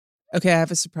Okay, I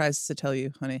have a surprise to tell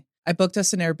you, honey. I booked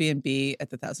us an Airbnb at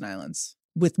the Thousand Islands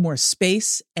with more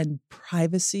space and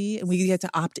privacy, and we get to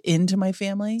opt into my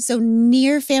family. So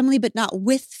near family, but not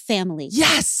with family.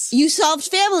 Yes! You solved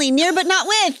family, near but not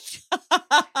with.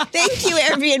 Thank you,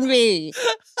 Airbnb.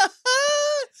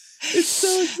 It's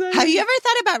so exciting. Have you ever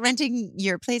thought about renting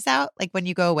your place out, like when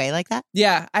you go away like that?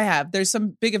 Yeah, I have. There's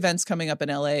some big events coming up in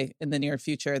LA in the near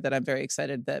future that I'm very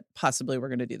excited that possibly we're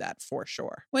going to do that for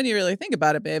sure. When you really think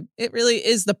about it, babe, it really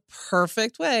is the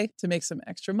perfect way to make some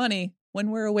extra money when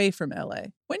we're away from LA.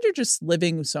 When you're just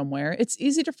living somewhere, it's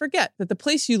easy to forget that the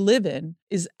place you live in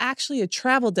is actually a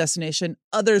travel destination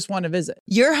others want to visit.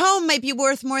 Your home might be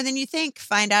worth more than you think.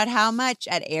 Find out how much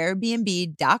at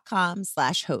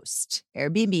airbnb.com/host.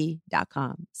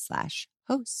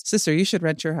 Airbnb.com/host. Sister, you should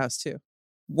rent your house too.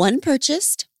 One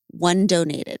purchased, one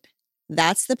donated.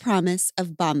 That's the promise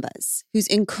of Bombas, whose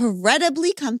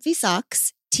incredibly comfy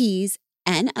socks, tees,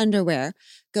 and underwear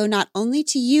go not only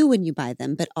to you when you buy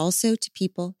them, but also to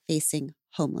people facing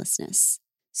homelessness.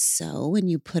 So when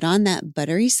you put on that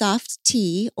buttery soft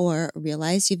tee or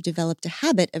realize you've developed a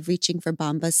habit of reaching for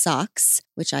Bombas socks,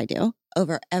 which I do,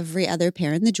 over every other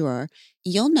pair in the drawer,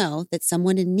 you'll know that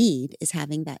someone in need is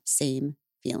having that same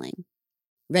feeling.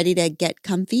 Ready to get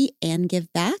comfy and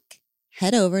give back?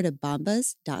 Head over to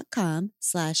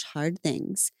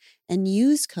bombas.com/hardthings and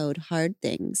use code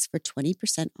HARDTHINGS for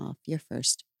 20% off your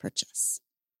first purchase.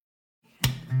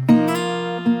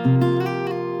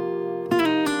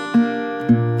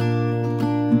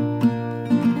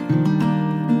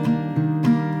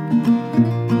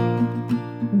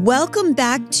 Welcome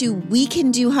back to We Can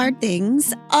Do Hard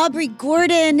Things. Aubrey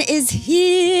Gordon is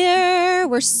here.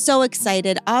 We're so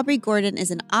excited. Aubrey Gordon is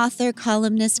an author,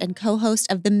 columnist, and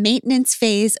co-host of the Maintenance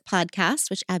Phase podcast,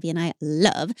 which Abby and I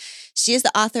love. She is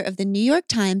the author of the New York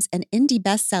Times and indie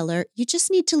bestseller, You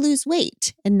Just Need to Lose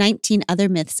Weight, and 19 Other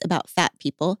Myths About Fat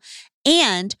People,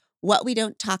 and What We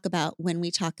Don't Talk About When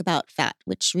We Talk About Fat,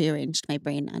 which rearranged my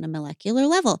brain on a molecular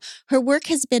level. Her work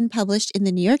has been published in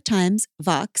the New York Times,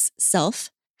 Vox, Self,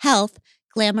 Health,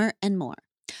 Glamour, and more.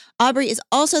 Aubrey is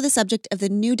also the subject of the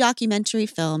new documentary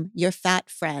film, Your Fat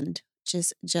Friend, which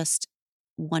is just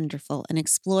wonderful and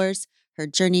explores her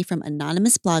journey from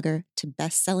anonymous blogger to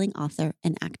best-selling author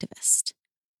and activist.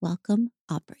 Welcome,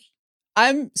 Aubrey.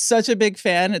 I'm such a big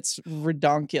fan. It's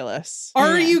redonkulous.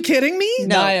 Are you kidding me?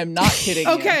 No, I am not kidding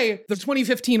you. Okay, the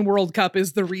 2015 World Cup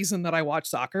is the reason that I watch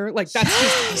soccer. Like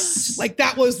that's just like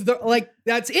that was the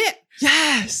that's it.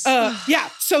 Yes. Yeah.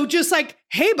 So just like,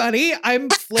 hey, buddy, I'm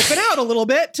flipping out a little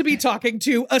bit to be talking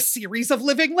to a series of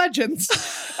living legends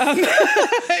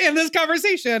in this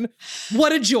conversation.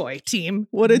 What a joy, team.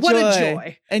 What a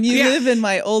joy. And you live in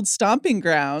my old stomping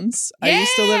grounds. I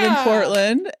used to live in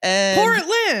Portland.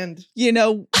 And you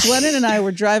know, Glennon and I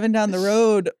were driving down the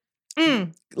road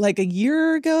like a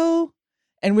year ago,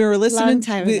 and we were listening. Long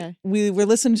time ago. We were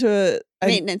listening to a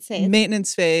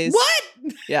Maintenance Phase. What?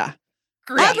 Yeah.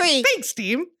 Great. Aubrey. Thanks,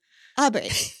 team. Aubrey,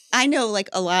 I know like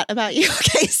a lot about you.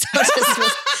 Okay, so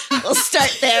we'll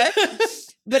start there.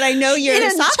 But I know you're in a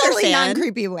a soccer totally fan.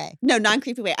 non-creepy way. No,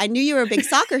 non-creepy way. I knew you were a big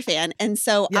soccer fan. And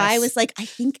so I was like,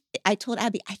 I told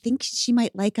Abby, I think she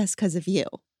might like us because of you.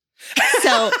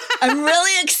 So I'm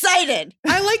really excited.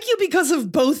 I like you because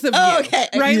of both of you. Okay.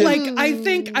 Right? Like, I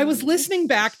think I was listening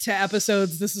back to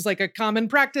episodes. This is like a common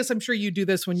practice. I'm sure you do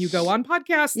this when you go on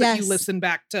podcasts, that you listen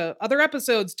back to other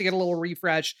episodes to get a little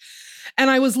refresh. And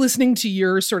I was listening to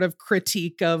your sort of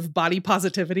critique of body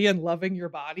positivity and loving your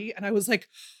body. And I was like,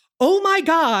 oh my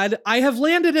God, I have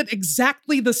landed at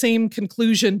exactly the same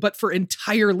conclusion, but for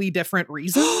entirely different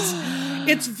reasons.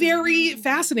 It's very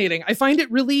fascinating. I find it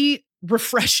really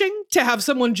refreshing to have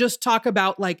someone just talk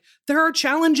about like, there are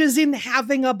challenges in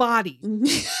having a body,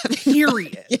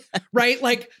 period. Right?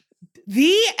 Like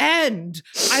the end.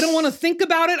 I don't want to think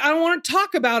about it. I don't want to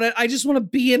talk about it. I just want to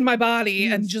be in my body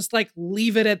and just like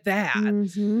leave it at that.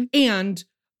 And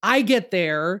I get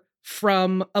there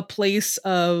from a place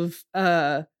of,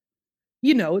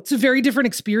 you know, it's a very different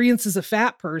experience as a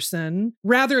fat person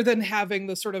rather than having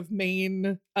the sort of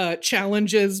main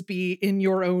challenges be in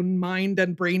your own mind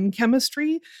and brain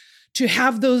chemistry. To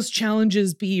have those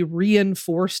challenges be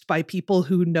reinforced by people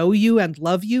who know you and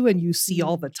love you and you see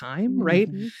all the time, right?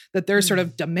 That they're sort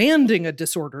of demanding a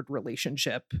disordered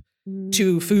relationship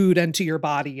to food and to your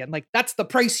body. And like, that's the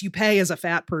price you pay as a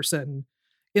fat person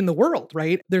in the world,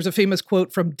 right? There's a famous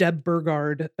quote from Deb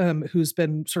Burgard, who's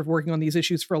been sort of working on these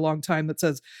issues for a long time that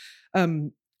says,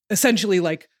 essentially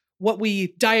like what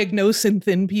we diagnose in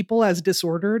thin people as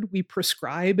disordered, we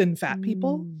prescribe in fat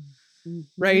people,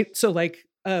 right? So like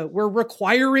we're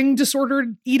requiring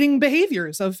disordered eating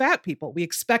behaviors of fat people. We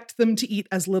expect them to eat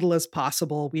as little as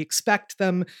possible. We expect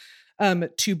them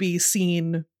to be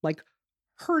seen like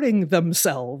hurting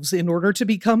themselves in order to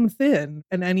become thin.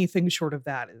 And anything short of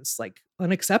that is like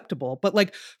unacceptable. But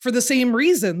like for the same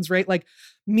reasons, right? Like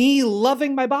me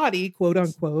loving my body, quote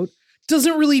unquote,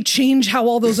 doesn't really change how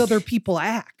all those other people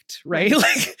act, right?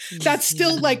 Like that's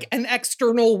still like an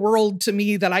external world to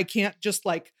me that I can't just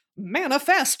like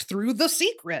manifest through The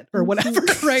Secret or whatever,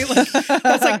 right? Like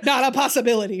that's like not a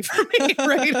possibility for me,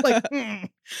 right? Like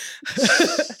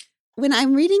When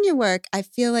I'm reading your work, I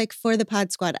feel like for the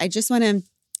Pod Squad, I just want to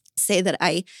say that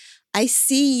I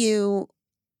see you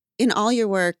in all your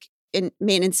work in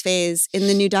maintenance phase, in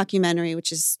the new documentary,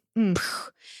 which is,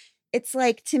 it's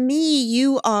like, to me,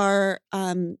 you are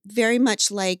very much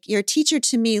like, you're a teacher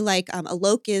to me like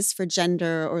Alok is for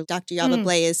gender, or Dr. Yaba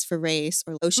Blay is for race,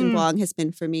 or Ocean Vuong has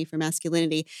been for me for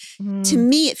masculinity. To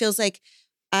me, it feels like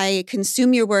I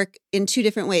consume your work in two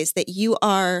different ways, that you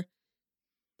are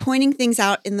pointing things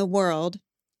out in the world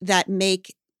that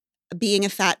make being a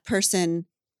fat person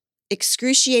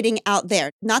excruciating out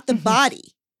there. Not the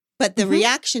body, but the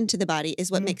reaction to the body is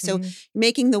what makes, so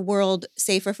making the world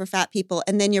safer for fat people.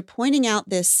 And then you're pointing out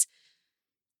this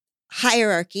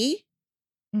hierarchy,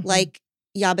 like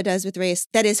Yaba does with race,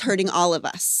 that is hurting all of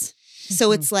us.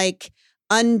 So it's like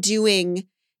undoing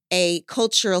a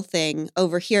cultural thing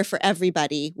over here for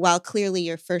everybody, while clearly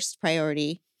your first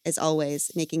priority is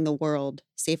always making the world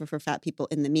safer for fat people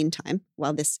in the meantime,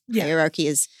 while this hierarchy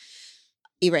is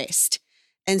erased.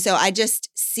 And so I just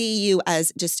see you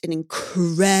as just an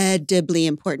incredibly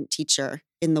important teacher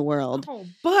in the world. Oh,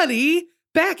 buddy,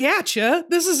 back at you.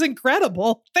 This is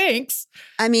incredible. Thanks.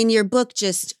 I mean, your book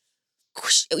just,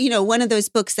 one of those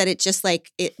books that it just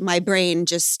like, my brain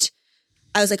just,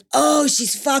 I was like, oh,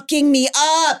 she's fucking me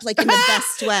up, like in the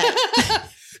best way.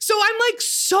 So I'm like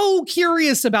so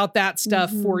curious about that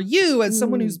stuff for you as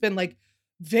someone who's been like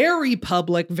very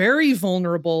public, very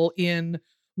vulnerable in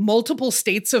multiple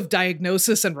states of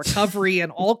diagnosis and recovery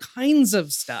and all kinds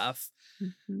of stuff.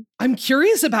 I'm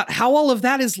curious about how all of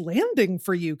that is landing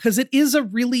for you, because it is a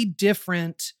really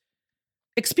different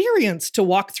experience to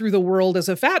walk through the world as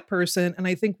a fat person. And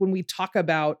I think when we talk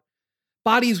about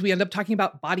bodies, we end up talking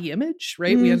about body image,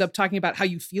 right? We end up talking about how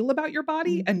you feel about your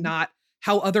body and not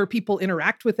how other people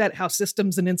interact with it, how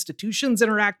systems and institutions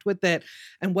interact with it,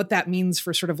 and what that means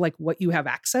for sort of like what you have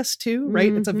access to,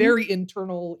 right? It's a very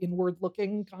internal,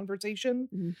 inward-looking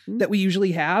conversation that we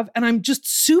usually have. And I'm just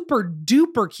super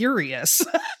duper curious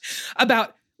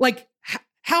about like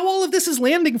how all of this is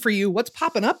landing for you, what's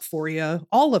popping up for you,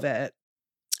 all of it.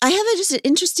 I have just an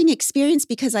interesting experience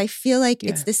because I feel like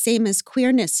it's the same as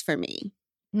queerness for me.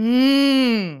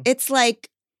 It's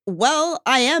like, well,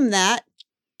 I am that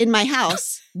in my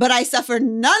house, but I suffer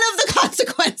none of the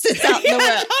consequences out in the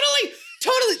world.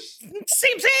 Totally.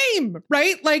 Same,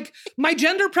 right? Like my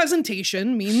gender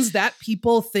presentation means that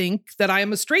people think that I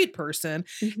am a straight person.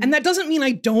 And that doesn't mean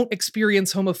I don't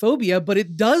experience homophobia, but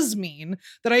it does mean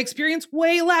that I experience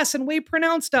way less and way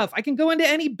pronounced stuff. I can go into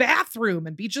any bathroom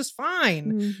and be just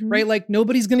fine, right? Like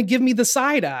nobody's going to give me the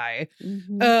side eye.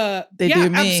 They do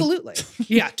me. Absolutely.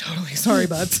 Yeah, totally. Sorry,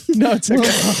 buds. No, it's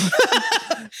okay.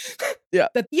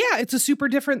 It's a super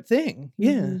different thing.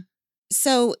 Yeah.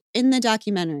 So in the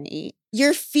documentary,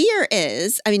 your fear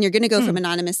is, I mean, you're going to go from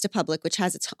anonymous to public, which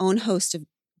has its own host of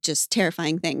just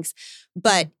terrifying things.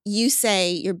 But you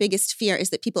say your biggest fear is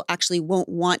that people actually won't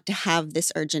want to have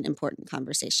this urgent, important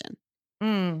conversation.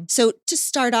 So to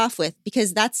start off with,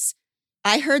 because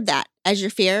I heard that as your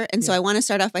fear. And so I want to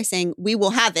start off by saying, we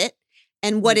will have it.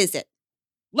 And what is it?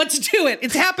 Let's do it.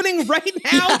 It's happening right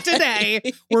now today.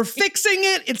 We're fixing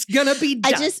it. It's going to be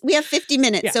done. We have 50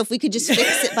 minutes. So if we could just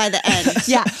fix it by the end.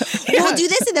 We'll do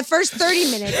this in the first 30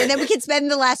 minutes and then we can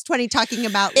spend the last 20 talking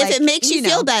about if it makes you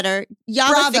feel better,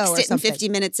 Yaba fixed it in 50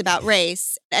 minutes about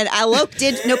race. And Alok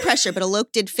did, no pressure, but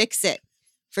Alok did fix it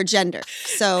for gender.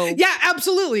 So yeah,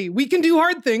 absolutely. We can do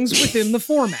hard things within the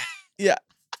format.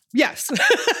 Yes.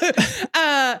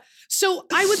 So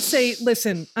I would say,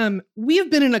 listen, we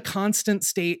have been in a constant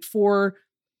state for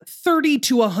 30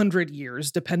 to 100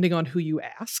 years, depending on who you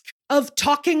ask, of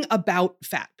talking about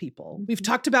fat people. We've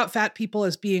talked about fat people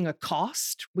as being a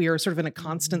cost. We are sort of in a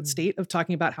constant state of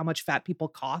talking about how much fat people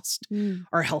cost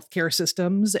our healthcare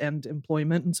systems and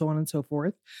employment and so on and so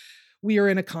forth. We are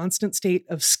in a constant state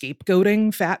of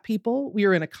scapegoating fat people. We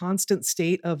are in a constant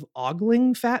state of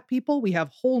ogling fat people. We have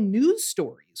whole news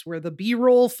stories where the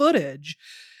B-roll footage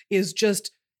is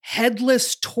just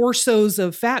headless torsos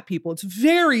of fat people. It's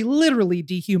very literally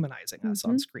dehumanizing us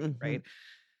on screen, right?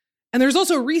 And there's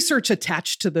also research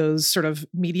attached to those sort of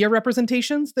media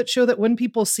representations that show that when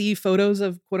people see photos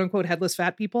of quote unquote headless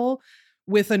fat people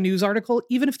with a news article,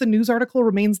 even if the news article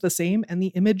remains the same and the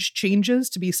image changes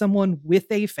to be someone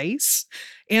with a face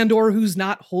and or who's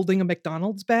not holding a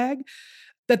McDonald's bag,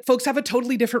 that folks have a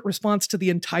totally different response to the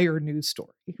entire news story,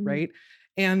 right?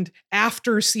 And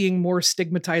after seeing more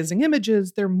stigmatizing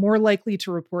images, they're more likely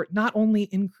to report not only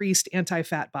increased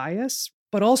anti-fat bias,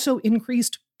 but also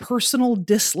increased personal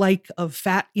dislike of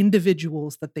fat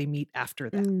individuals that they meet after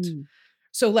that.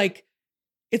 So like,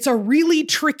 it's a really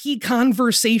tricky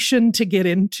conversation to get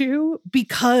into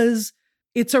because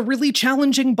it's a really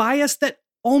challenging bias that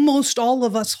almost all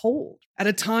of us hold at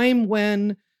a time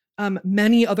when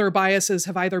many other biases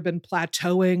have either been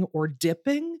plateauing or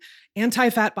dipping.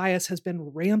 Anti-fat bias has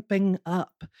been ramping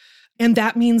up. And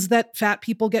that means that fat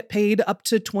people get paid up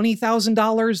to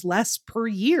 $20,000 less per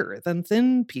year than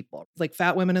thin people, like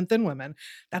fat women and thin women.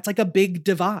 That's like a big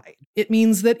divide. It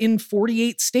means that in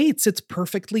 48 states, it's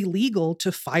perfectly legal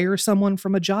to fire someone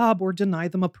from a job or deny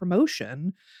them a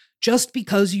promotion just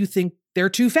because you think they're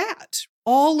too fat.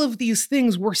 All of these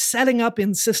things we're setting up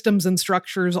in systems and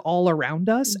structures all around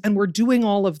us. And we're doing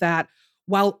all of that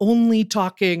while only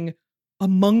talking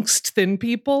amongst thin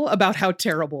people about how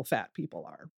terrible fat people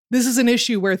are. This is an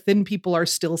issue where thin people are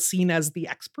still seen as the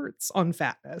experts on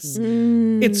fatness.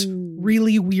 It's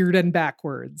really weird and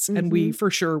backwards. And we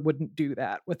for sure wouldn't do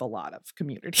that with a lot of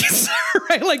communities,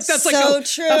 right? Like that's so like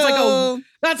true.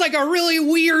 That's like a really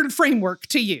weird framework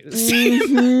to use.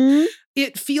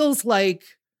 It feels like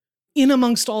in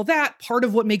amongst all that, part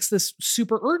of what makes this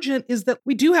super urgent is that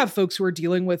we do have folks who are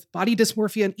dealing with body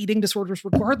dysmorphia and eating disorders,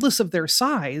 regardless of their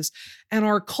size. And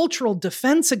our cultural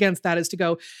defense against that is to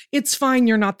go, it's fine,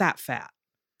 you're not that fat,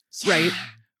 right?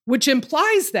 Which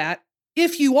implies that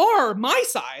if you are my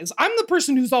size, I'm the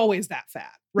person who's always that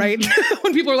fat, right?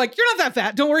 When people are like, you're not that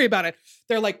fat, don't worry about it.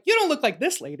 They're like, you don't look like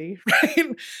this lady,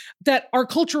 right? That our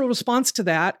cultural response to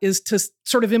that is to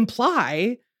sort of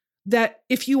imply that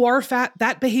if you are fat,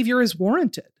 that behavior is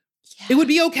warranted. Yeah. It would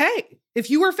be okay. If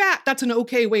you are fat, that's an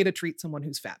okay way to treat someone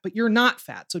who's fat, but you're not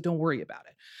fat, so don't worry about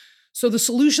it. So the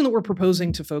solution that we're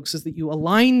proposing to folks is that you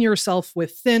align yourself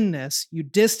with thinness, you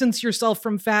distance yourself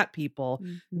from fat people.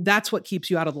 That's what keeps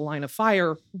you out of the line of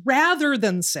fire, rather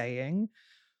than saying,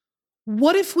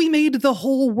 what if we made the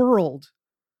whole world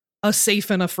a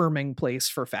safe and affirming place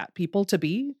for fat people to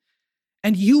be?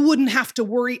 And you wouldn't have to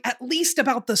worry at least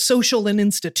about the social and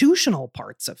institutional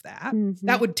parts of that.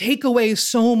 That would take away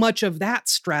so much of that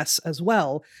stress as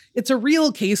well. It's a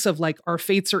real case of like our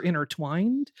fates are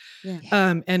intertwined.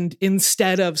 And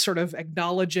instead of sort of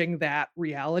acknowledging that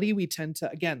reality, we tend to,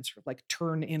 again, sort of like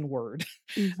turn inward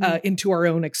into our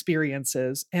own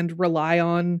experiences and rely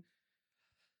on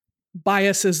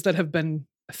biases that have been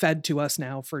fed to us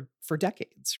now for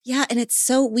decades. Yeah. And it's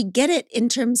so, we get it in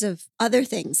terms of other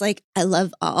things. Like, I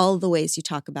love all the ways you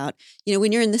talk about, you know,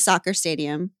 when you're in the soccer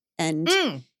stadium and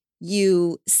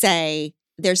you say,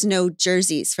 there's no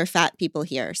jerseys for fat people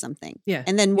here or something. Yeah.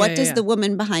 And then what does the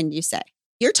woman behind you say?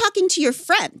 You're talking to your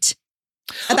friend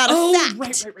about a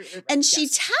fact. Right. And she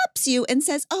taps you and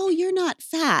says, oh, you're not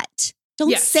fat.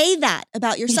 Don't say that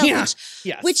about yourself.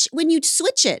 Which when you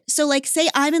switch it, so like say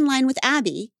I'm in line with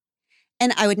Abby,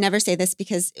 and I would never say this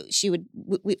because she would,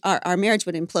 our marriage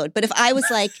would implode. But if I was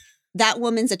like, that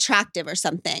woman's attractive or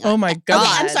something. Oh my God.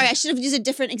 Okay, I'm sorry. I should have used a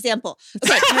different example.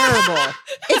 Okay. Terrible.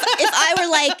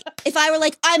 If I were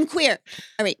like, I'm queer.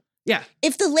 All right. Yeah.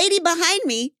 If the lady behind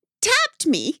me tapped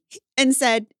me and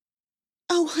said,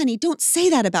 oh, honey, don't say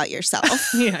that about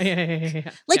yourself.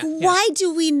 Like, why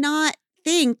do we not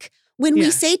think when we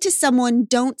say to someone,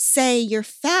 don't say you're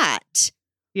fat,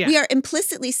 we are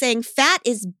implicitly saying fat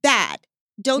is bad.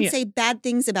 Don't say bad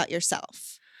things about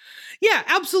yourself. Yeah,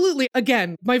 absolutely.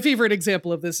 Again, my favorite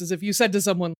example of this is if you said to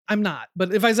someone, I'm not,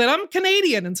 but if I said, I'm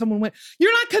Canadian, and someone went,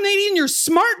 you're not Canadian, you're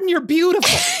smart and you're beautiful.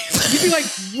 You'd be like,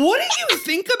 what do you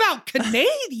think about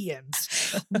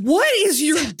Canadians? What is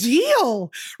your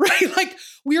deal? Right? Like,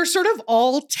 we are sort of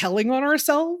all telling on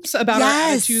ourselves about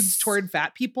our attitudes toward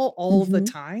fat people all the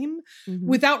time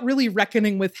without really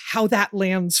reckoning with how that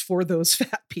lands for those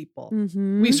fat people.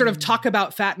 We sort of talk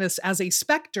about fatness as a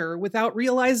specter without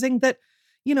realizing that,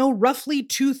 you know, roughly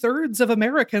 2/3 of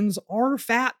Americans are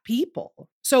fat people.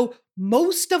 So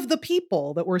most of the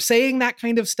people that we're saying that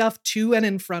kind of stuff to and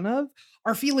in front of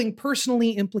are feeling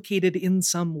personally implicated in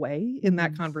some way in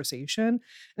that conversation. And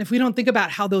if we don't think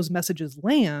about how those messages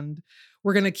land,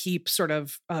 we're going to keep sort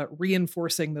of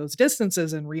reinforcing those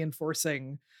distances and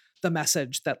reinforcing the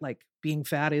message that like being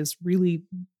fat is really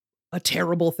a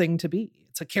terrible thing to be.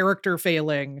 It's a character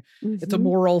failing. It's a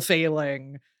moral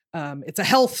failing. It's a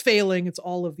health failing. It's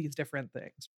all of these different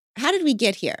things. How did we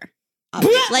get here?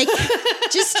 Like,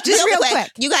 just real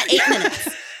quick. You got 8 minutes.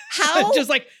 How? Just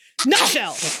like,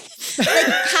 nutshell. Like,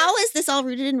 how is this all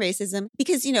rooted in racism?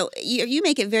 Because, you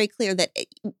make it very clear that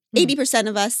 80%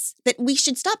 of us, that we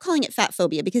should stop calling it fat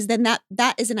phobia, because then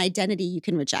that is an identity you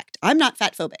can reject. I'm not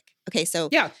fat phobic. Okay, so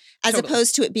as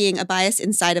opposed to it being a bias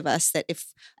inside of us that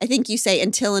I think you say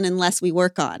until and unless we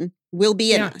work on, will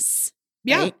be in us.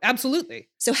 Yeah, right? Absolutely.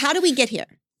 So how do we get here?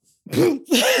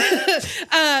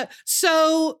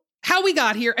 So how we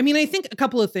got here, I mean, I think a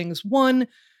couple of things. One,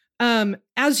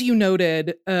 as you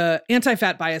noted,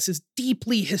 anti-fat bias is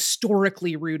deeply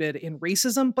historically rooted in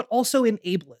racism, but also in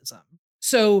ableism.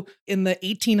 So in the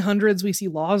 1800s, we see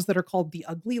laws that are called the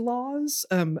ugly laws.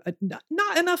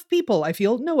 Not enough people, I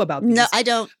feel, know about these. No, I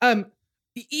don't.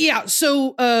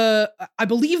 So I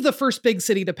believe the first big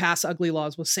city to pass ugly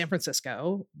laws was San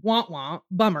Francisco. Wah, wah,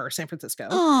 bummer, San Francisco.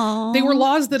 Aww. They were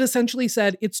laws that essentially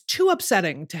said it's too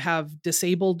upsetting to have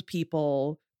disabled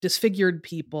people, disfigured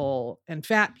people, and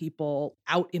fat people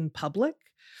out in public.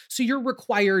 So you're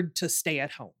required to stay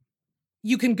at home.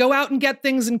 You can go out and get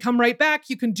things and come right back.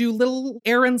 You can do little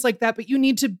errands like that, but you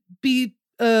need to be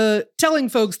telling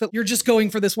folks that you're just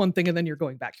going for this one thing and then you're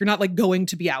going back. You're not like going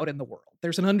to be out in the world.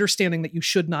 There's an understanding that you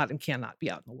should not and cannot be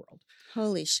out in the world.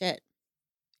 Holy shit.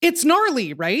 It's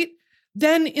gnarly, right?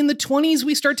 Then in the 20s,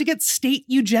 we start to get state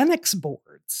eugenics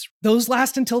boards. Those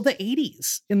last until the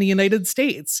 80s in the United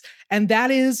States. And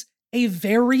that is a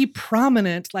very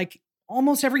prominent, like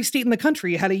almost every state in the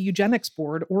country had a eugenics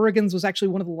board. Oregon's was actually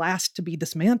one of the last to be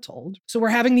dismantled. So we're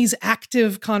having these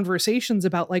active conversations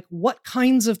about like what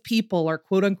kinds of people are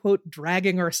quote unquote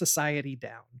dragging our society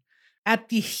down. At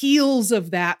the heels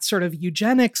of that sort of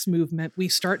eugenics movement, we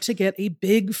start to get a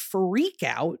big freak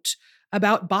out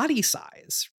about body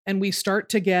size. And we start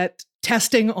to get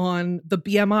testing on the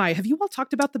BMI. Have you all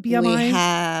talked about the BMI? We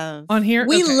have. On here?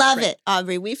 We love it,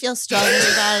 Aubrey. We feel strongly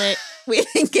about it. We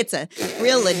think it's a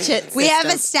real legit system. We have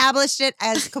established it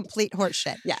as complete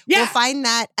horseshit. Yeah. We'll find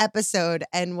that episode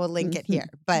and we'll link it here.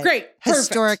 But great.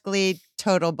 Historically,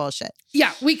 total bullshit.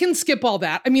 Yeah, we can skip all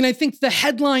that. I mean, I think the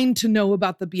headline to know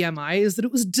about the BMI is that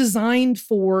it was designed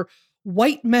for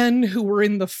white men who were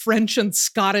in the French and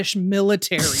Scottish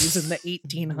militaries in the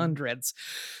 1800s.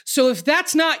 So if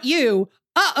that's not you,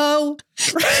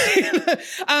 right?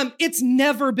 It's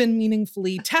never been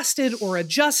meaningfully tested or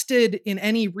adjusted in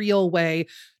any real way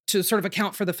to sort of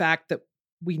account for the fact that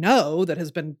we know, that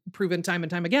has been proven time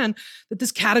and time again, that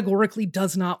this categorically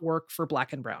does not work for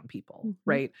Black and brown people,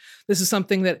 right? This is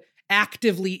something that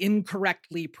actively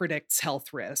incorrectly predicts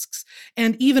health risks.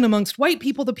 And even amongst white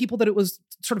people, the people that it was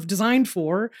sort of designed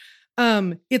for,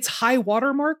 its high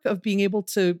watermark of being able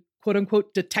to quote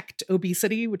unquote detect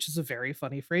obesity, which is a very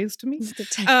funny phrase to me,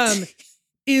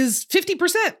 is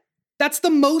 50%. That's the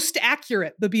most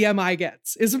accurate the BMI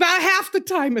gets, is about half the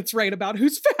time it's right about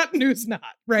who's fat and who's not,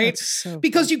 right? So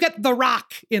because you get The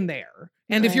Rock in there.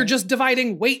 And if you're just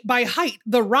dividing weight by height,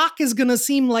 The Rock is going to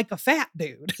seem like a fat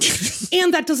dude.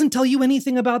 And that doesn't tell you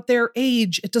anything about their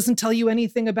age. It doesn't tell you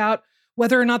anything about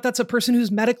whether or not that's a person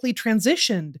who's medically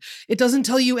transitioned. It doesn't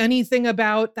tell you anything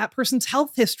about that person's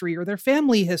health history or their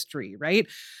family history, right?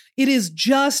 It is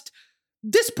just,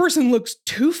 this person looks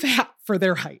too fat for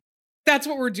their height. That's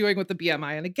what we're doing with the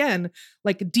BMI. And again,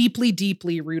 like deeply,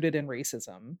 deeply rooted in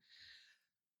racism.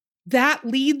 That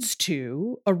leads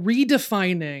to a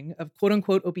redefining of quote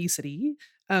unquote obesity,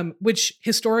 which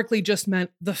historically just meant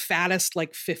the fattest,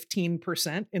 like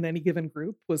 15% in any given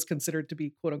group was considered to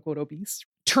be quote unquote obese,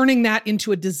 turning that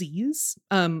into a disease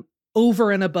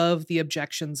over and above the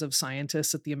objections of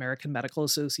scientists at the American Medical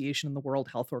Association and the World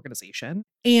Health Organization,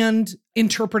 and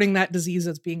interpreting that disease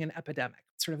as being an epidemic,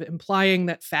 sort of implying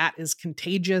that fat is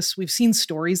contagious. We've seen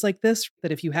stories like this,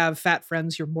 that if you have fat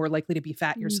friends, you're more likely to be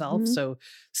fat yourself. So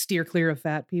steer clear of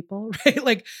fat people, right?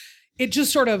 Like it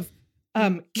just sort of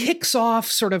kicks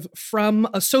off sort of from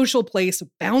a social place,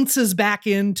 bounces back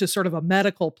into sort of a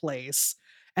medical place,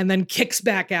 and then kicks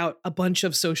back out a bunch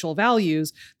of social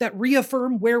values that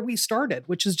reaffirm where we started,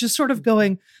 which is just sort of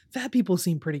going, fat people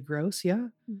seem pretty gross, yeah?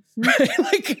 Right?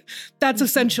 Like that's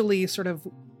essentially sort of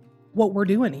what we're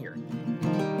doing here.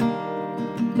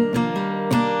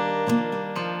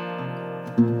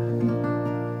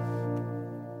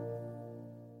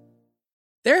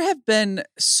 There have been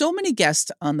so many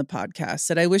guests on the podcast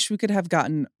that I wish we could have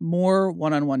gotten more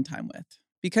one-on-one time with,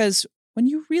 because when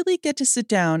you really get to sit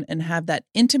down and have that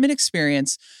intimate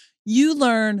experience, you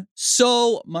learn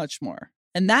so much more.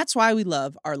 And that's why we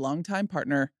love our longtime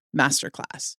partner,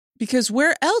 Masterclass. Because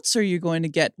where else are you going to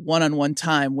get one-on-one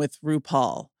time with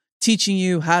RuPaul, teaching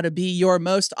you how to be your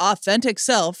most authentic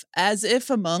self as if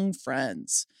among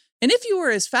friends. And if you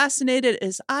were as fascinated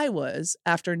as I was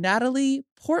after Natalie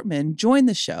Portman joined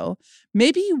the show,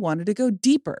 maybe you wanted to go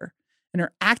deeper. And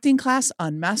her acting class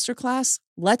on Masterclass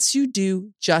lets you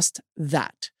do just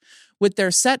that. With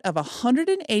their set of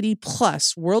 180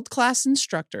 plus world-class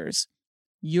instructors,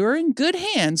 you're in good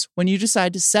hands when you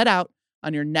decide to set out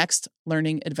on your next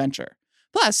learning adventure.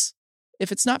 Plus,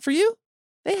 if it's not for you,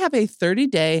 they have a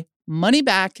 30-day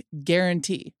money-back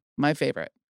guarantee. My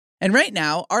favorite. And right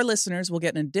now, our listeners will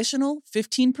get an additional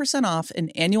 15% off an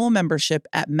annual membership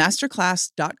at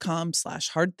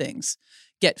masterclass.com/hardthings.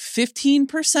 Get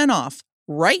 15% off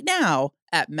right now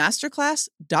at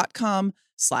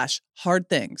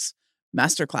masterclass.com/hardthings.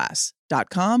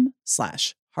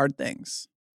 Masterclass.com/hardthings.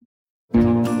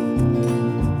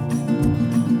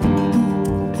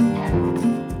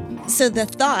 So the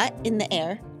thought in the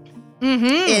air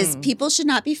is people should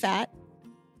not be fat.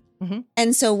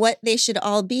 And so what they should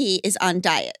all be is on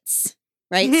diets,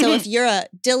 right? So if you're a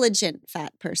diligent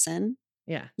fat person,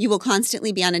 you will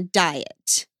constantly be on a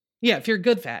diet. Yeah, if you're a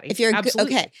good fatty. If you're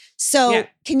absolutely. Okay. So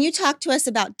can you talk to us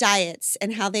about diets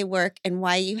and how they work and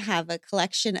why you have a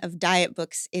collection of diet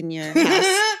books in your house,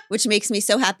 which makes me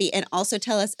so happy, and also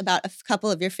tell us about a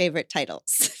couple of your favorite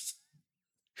titles.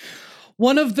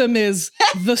 One of them is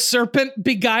The Serpent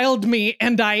Beguiled Me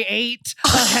and I Ate,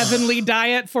 a heavenly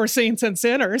diet for saints and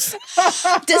sinners.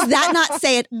 Does that not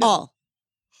say it all?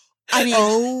 I mean,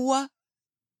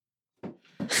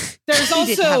 there's He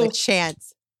didn't have also a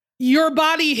chance. Your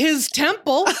Body, His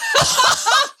Temple.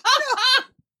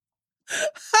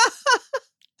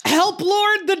 Help,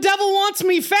 Lord, the devil wants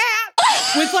me fat,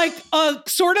 with like a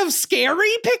sort of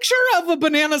scary picture of a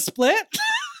banana split.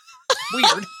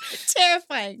 Weird.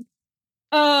 Terrifying.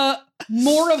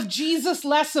 More of Jesus,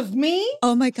 less of me.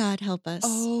 Oh my God, help us.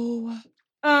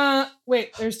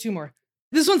 Wait, there's two more.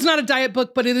 This one's not a diet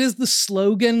book, but it is the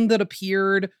slogan that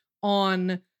appeared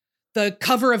on the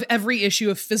cover of every issue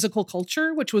of Physical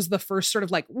Culture, which was the first sort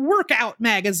of like workout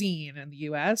magazine in the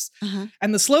US.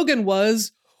 And the slogan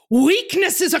was,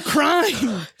 "Weakness is a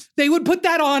crime." They would put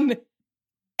that on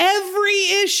every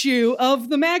issue of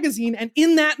the magazine. And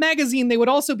in that magazine, they would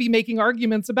also be making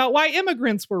arguments about why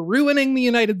immigrants were ruining the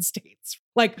United States.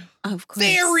 Like, of course,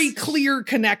 very clear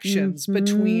connections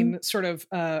between sort of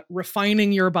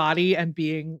refining your body and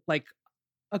being like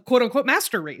a quote unquote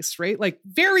master race, right? Like,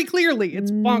 very clearly,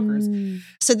 it's bonkers.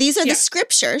 So these are the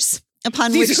scriptures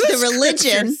upon which the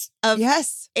religion of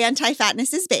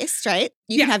anti-fatness is based, right?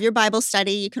 You can have your Bible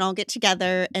study. You can all get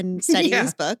together and study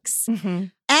these books.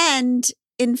 And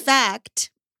in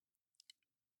fact,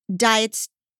 diets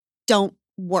don't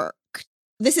work.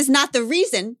 This is not the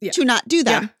reason to not do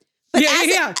them. But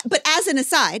but as an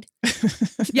aside.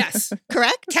 Yes.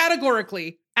 Correct?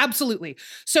 Categorically. Absolutely.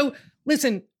 So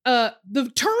listen,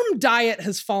 the term diet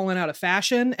has fallen out of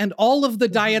fashion, and all of the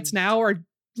diets now are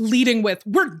leading with,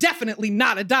 we're definitely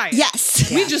not a diet.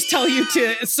 Yes. We just tell you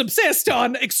to subsist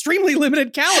on extremely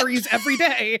limited calories every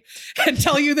day and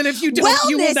tell you that if you don't,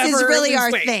 you will never is really lose our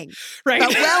weight. thing. Right?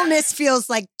 But wellness feels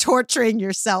like torturing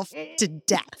yourself to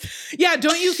death. Yeah,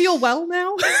 don't you feel well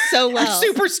now? So well. I'm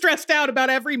super stressed out about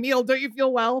every meal. Don't you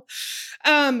feel well?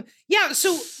 So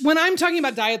when I'm talking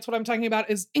about diets, what I'm talking about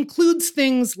includes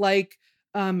things like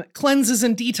cleanses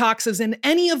and detoxes and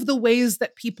any of the ways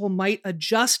that people might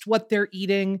adjust what they're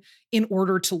eating in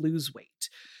order to lose weight.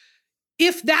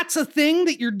 If that's a thing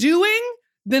that you're doing,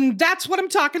 then that's what I'm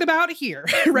talking about here,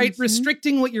 right?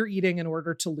 Restricting what you're eating in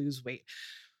order to lose weight.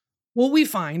 What we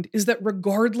find is that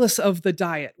regardless of the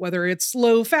diet, whether it's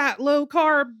low fat, low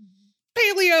carb,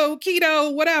 paleo,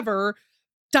 keto, whatever,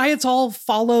 diets all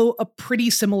follow a pretty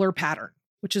similar pattern,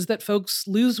 which is that folks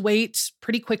lose weight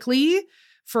pretty quickly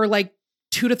for like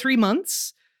 2 to 3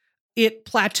 months. It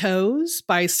plateaus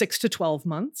by 6 to 12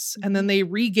 months, and then they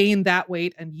regain that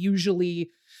weight and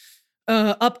usually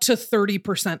up to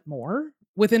 30% more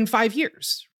within 5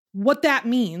 years. What that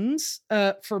means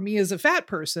for me as a fat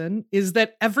person is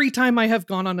that every time I have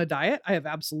gone on a diet, I have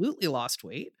absolutely lost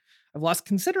weight. I've lost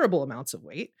considerable amounts of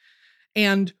weight.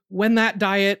 And when that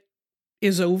diet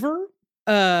is over,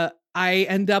 I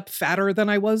end up fatter than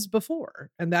I was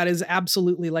before. And that is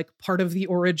absolutely like part of the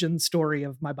origin story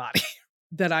of my body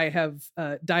that I have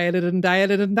dieted and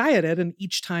dieted and dieted. And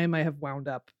each time I have wound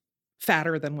up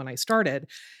fatter than when I started.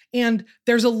 And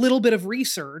there's a little bit of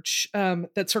research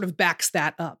that sort of backs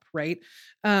that up, right?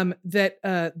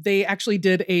 That they actually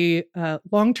did a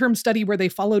long-term study where they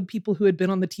followed people who had been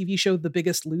on the TV show The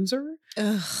Biggest Loser.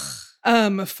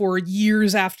 for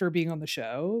years after being on the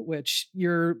show, which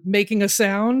you're making a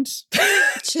sound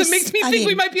that makes me think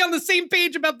we might be on the same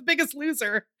page about The Biggest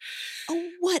Loser. Oh,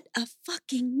 what a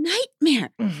fucking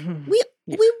nightmare. Mm-hmm.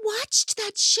 We watched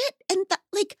that shit and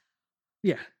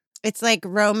yeah. It's like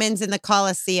Romans in the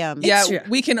Colosseum. Yeah,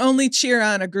 we can only cheer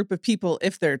on a group of people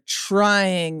if they're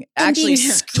trying, And actually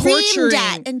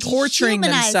being torturing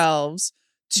themselves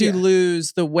to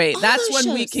lose the weight. All That's those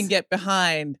when we shows. can get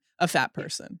behind a fat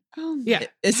person. Oh my Yeah.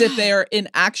 As if they are in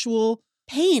actual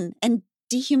pain and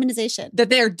dehumanization. that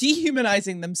they are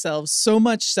dehumanizing themselves so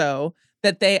much so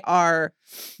that they are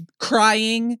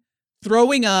crying,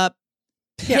 throwing up,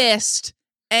 pissed.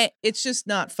 And it's just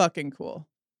not fucking cool.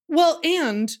 Well,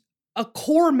 and a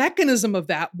core mechanism of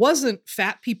that wasn't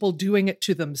fat people doing it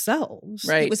to themselves.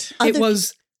 Right. It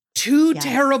was two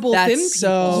terrible thin people. That's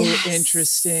so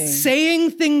interesting.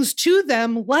 Saying things to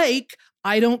them like,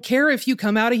 I don't care if you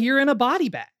come out of here in a body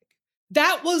bag.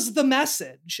 That was the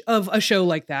message of a show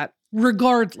like that,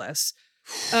 regardless.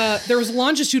 There was a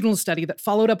longitudinal study that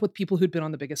followed up with people who'd been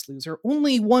on The Biggest Loser.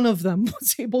 Only one of them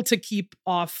was able to keep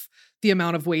off the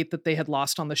amount of weight that they had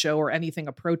lost on the show or anything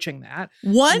approaching that.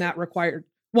 One? And that required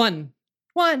one.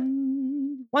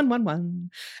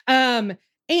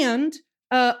 And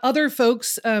other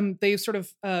folks, they sort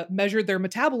of measured their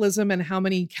metabolism and how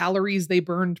many calories they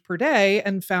burned per day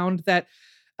and found that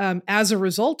as a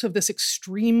result of this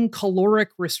extreme caloric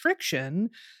restriction,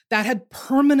 that had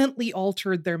permanently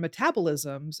altered their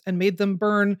metabolisms and made them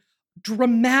burn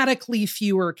dramatically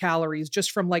fewer calories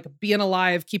just from like being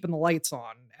alive, keeping the lights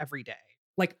on every day,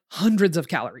 like hundreds of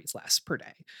calories less per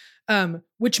day.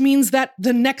 Which means that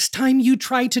the next time you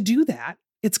try to do that,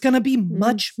 it's going to be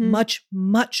much, much,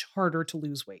 much harder to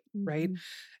lose weight, right?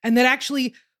 And that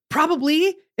actually,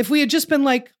 probably, if we had just been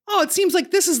like, oh, it seems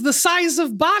like this is the size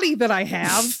of body that I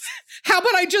have. How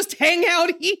about I just hang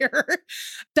out here?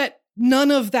 That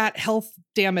none of that health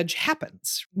damage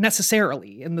happens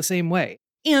necessarily in the same way.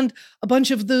 And a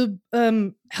bunch of the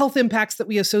health impacts that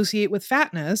we associate with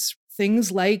fatness,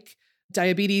 things like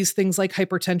diabetes, things like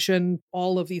hypertension,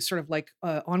 all of these sort of like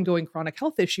ongoing chronic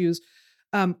health issues,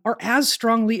 are as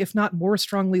strongly, if not more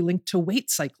strongly linked to weight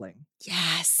cycling.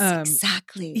 Yes,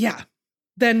 exactly. Yeah.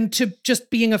 Than to just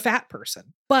being a fat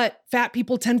person. But fat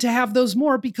people tend to have those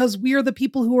more because we are the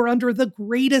people who are under the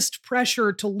greatest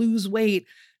pressure to lose weight,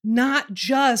 not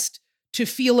just to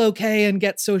feel okay and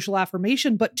get social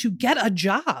affirmation, but to get a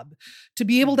job, to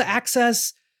be able to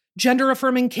access gender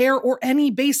affirming care or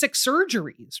any basic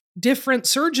surgeries. Different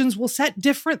surgeons will set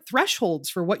different thresholds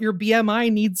for what your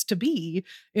BMI needs to be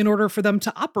in order for them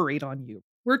to operate on you.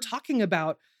 We're talking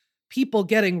about people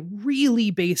getting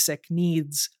really basic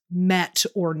needs met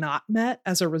or not met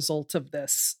as a result of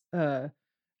this,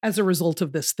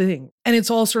 thing. And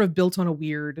it's all sort of built on a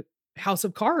weird house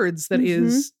of cards that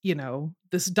is,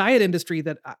 this diet industry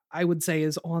that I would say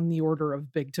is on the order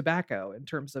of big tobacco in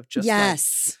terms of just like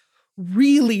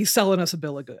really selling us a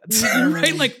bill of goods,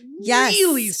 right? Like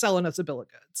really selling us a bill of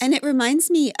goods. And it reminds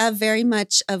me of very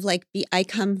much of like I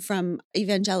come from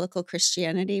evangelical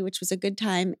Christianity, which was a good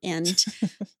time. And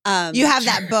you have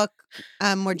that book,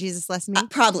 More Jesus, Less Me?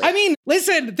 Probably. I mean,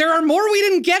 listen, there are more we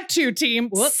didn't get to, team.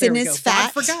 Whoop, Sin is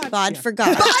fat. Bod for God. Bod for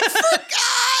God. Bod for God!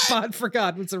 Bod for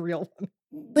God was a real one.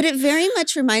 But it very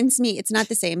much reminds me, it's not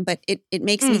the same, but it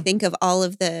makes me think of all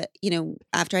of the,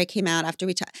 after I came out, after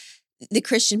we talked, the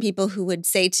Christian people who would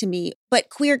say to me, but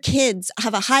queer kids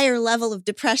have a higher level of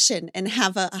depression and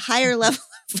have a higher level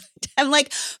of, I'm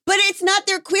like, but it's not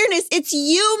their queerness. It's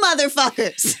you,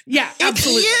 motherfuckers. Yeah,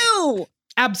 absolutely. It's you.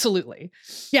 Absolutely.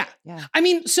 Yeah. I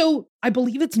mean, so I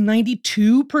believe it's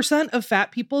 92% of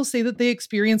fat people say that they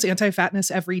experience anti-fatness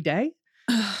every day.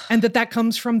 And that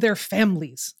comes from their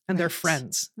families and their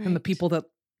friends and the people that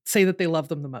say that they love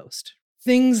them the most.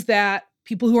 Things that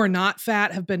people who are not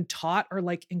fat have been taught are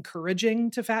like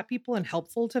encouraging to fat people and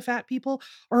helpful to fat people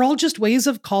are all just ways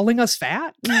of calling us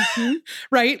fat,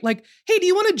 right? Like, hey, do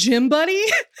you want a gym buddy?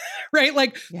 Right?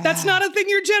 Like, that's not a thing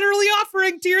you're generally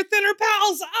offering to your thinner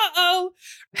pals. Uh-oh.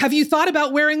 Have you thought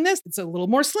about wearing this? It's a little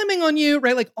more slimming on you,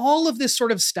 right? Like all of this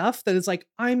sort of stuff that is like,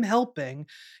 I'm helping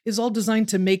is all designed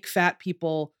to make fat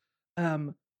people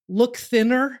look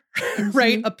thinner,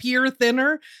 right? Appear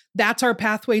thinner. That's our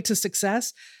pathway to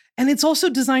success. And it's also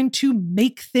designed to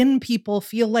make thin people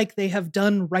feel like they have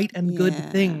done right and good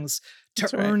things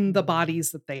to earn the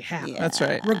bodies that they have. Yeah. That's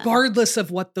right. Regardless of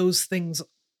what those things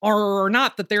are or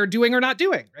not that they're doing or not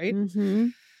doing, right?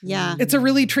 Yeah. It's a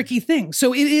really tricky thing.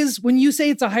 So it is, when you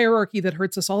say it's a hierarchy that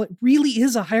hurts us all, it really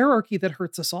is a hierarchy that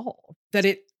hurts us all. That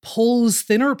it pulls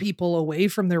thinner people away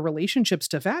from their relationships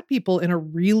to fat people in a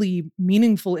really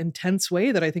meaningful, intense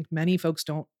way that I think many folks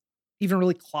don't even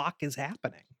really clock is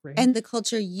happening. Right? And the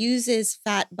culture uses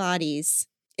fat bodies.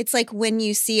 It's like when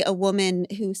you see a woman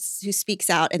who speaks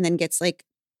out and then gets like,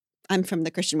 I'm from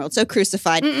the Christian world, so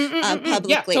crucified publicly.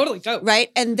 Yeah, totally. Right?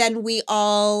 And then we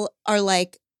all are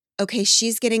like, okay,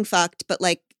 she's getting fucked, but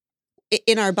like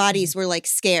in our bodies, we're like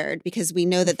scared because we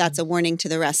know that that's a warning to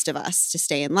the rest of us to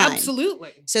stay in line.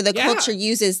 Absolutely. So the culture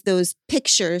uses those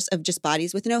pictures of just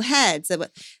bodies with no heads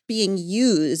being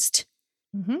used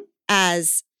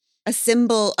as a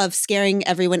symbol of scaring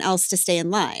everyone else to stay in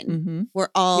line. We're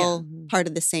all part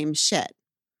of the same shit.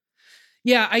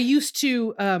 Yeah, I used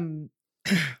to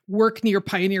work near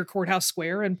Pioneer Courthouse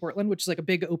Square in Portland, which is like a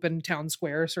big open town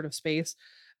square sort of space,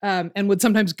 and would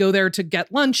sometimes go there to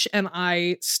get lunch. And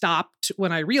I stopped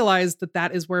when I realized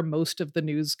that is where most of the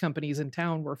news companies in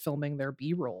town were filming their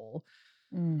B-roll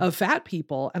of fat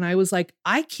people. And I was like,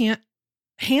 I can't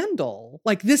handle,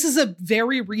 like, this is a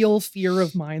very real fear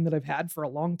of mine that I've had for a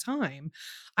long time.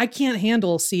 I can't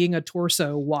handle seeing a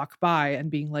torso walk by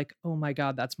and being like, oh my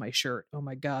God, that's my shirt. Oh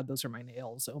my God, those are my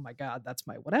nails. Oh my God, that's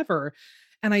my whatever.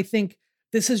 And I think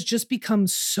this has just become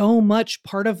so much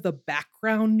part of the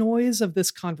background noise of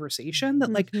this conversation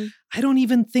that like, I don't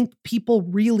even think people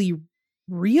really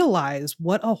realize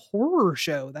what a horror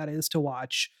show that is to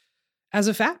watch as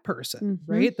a fat person,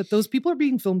 right? That those people are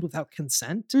being filmed without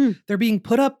consent. They're being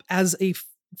put up as a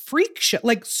freak show,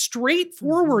 like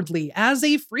straightforwardly as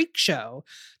a freak show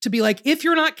to be like, if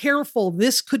you're not careful,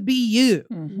 this could be you,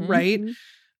 right?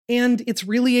 And it's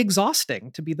really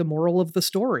exhausting to be the moral of the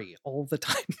story all the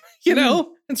time. You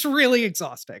know, it's really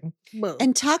exhausting.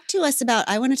 And talk to us about,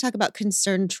 I want to talk about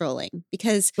concern trolling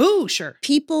because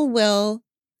people will,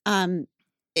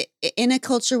 in a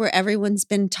culture where everyone's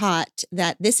been taught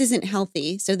that this isn't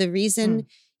healthy, so the reason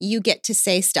you get to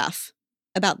say stuff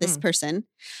about this person,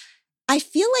 I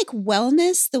feel like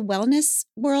the wellness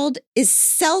world is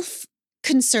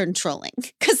self-concern trolling.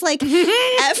 Because like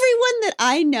everyone that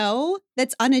I know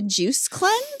that's on a juice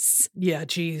cleanse,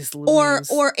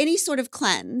 or any sort of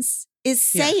cleanse is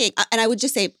saying, and I would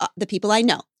just say the people I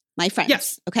know, my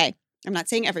friends, okay? I'm not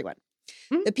saying everyone.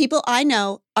 The people I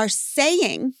know are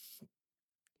saying,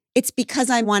 it's because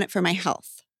I want it for my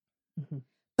health.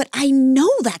 But I know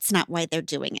that's not why they're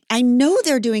doing it. I know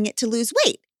they're doing it to lose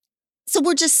weight. So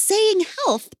we're just saying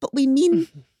health, but we mean...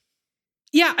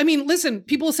 Yeah, I mean, listen,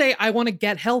 people say, I want to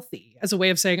get healthy as a way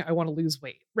of saying I want to lose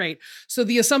weight, right? So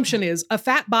the assumption is a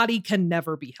fat body can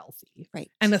never be healthy.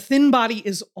 Right. And a thin body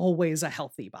is always a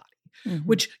healthy body,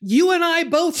 which you and I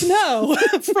both know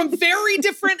from very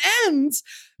different ends.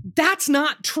 That's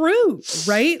not true,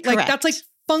 right? Like that's like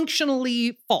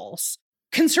functionally false.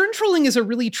 Concern trolling is a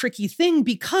really tricky thing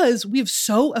because we've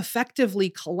so effectively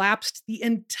collapsed the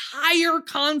entire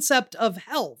concept of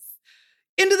health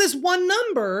into this one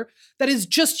number that is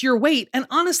just your weight. And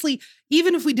honestly,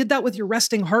 even if we did that with your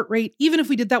resting heart rate, even if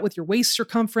we did that with your waist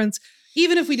circumference,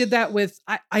 even if we did that with,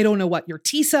 I don't know what, your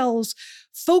T cells,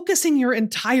 focusing your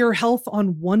entire health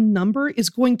on one number is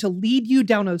going to lead you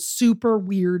down a super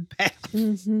weird path.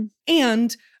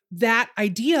 And that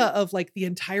idea of like the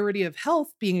entirety of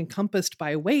health being encompassed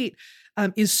by weight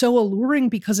is so alluring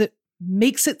because it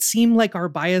makes it seem like our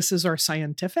biases are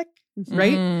scientific,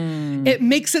 right? It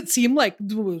makes it seem like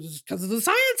because of the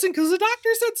science and because the doctor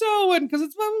said so and because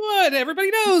it's blah, blah, blah, and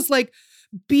everybody knows like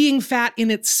being fat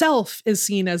in itself is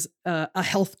seen as a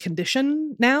health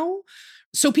condition now.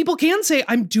 So people can say,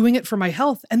 I'm doing it for my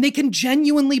health, and they can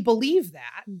genuinely believe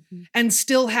that and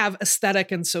still have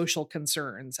aesthetic and social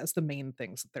concerns as the main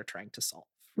things that they're trying to solve,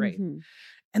 right?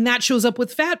 And that shows up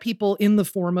with fat people in the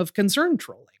form of concern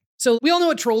trolling. So we all know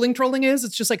what trolling is.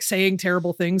 It's just like saying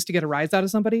terrible things to get a rise out of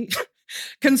somebody.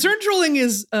 Concern trolling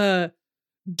is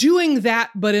doing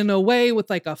that, but in a way with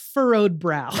like a furrowed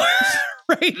brow.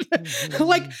 Right?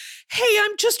 Like, hey,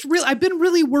 I've been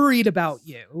really worried about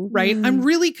you, right? I'm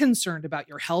really concerned about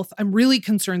your health. I'm really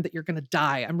concerned that you're going to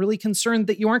die. I'm really concerned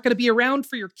that you aren't going to be around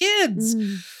for your kids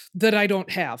that I don't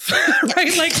have,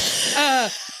 right? Like,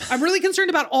 I'm really concerned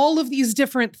about all of these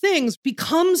different things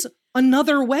becomes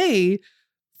another way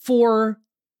for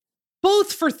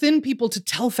both for thin people to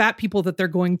tell fat people that they're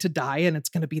going to die and it's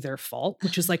going to be their fault,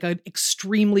 which is like an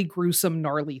extremely gruesome,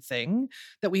 gnarly thing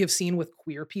that we have seen with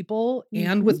queer people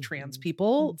and with trans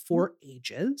people for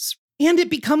ages. And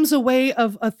it becomes a way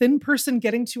of a thin person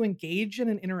getting to engage in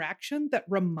an interaction that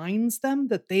reminds them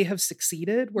that they have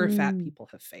succeeded where fat people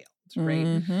have failed,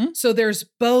 right? So there's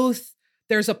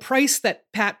a price that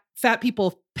fat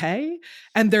people pay,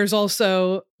 and there's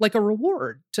also like a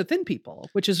reward to thin people,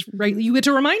 which is right. You get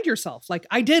to remind yourself, like,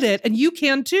 I did it and you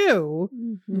can too.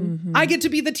 I get to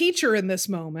be the teacher in this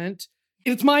moment.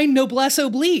 It's my noblesse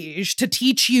oblige to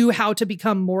teach you how to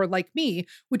become more like me,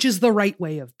 which is the right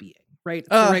way of being, right? It's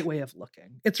the right way of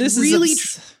looking. It's this really...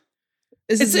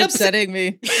 This is upsetting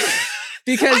me.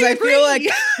 Because I feel like,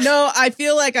 I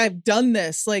feel like I've done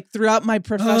this like throughout my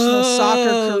professional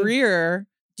soccer career.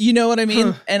 Do you know what I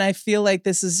mean? And I feel like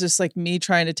this is just like me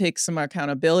trying to take some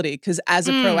accountability because as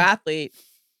a pro athlete,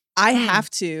 I have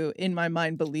to, in my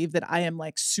mind, believe that I am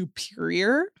like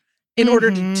superior in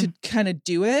order to kind of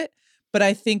do it. But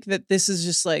I think that this is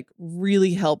just like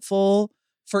really helpful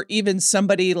for even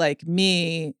somebody like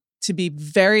me to be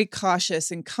very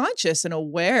cautious and conscious and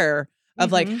aware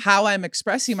of like how I'm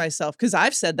expressing myself. Because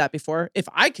I've said that before. If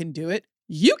I can do it,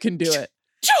 you can do it.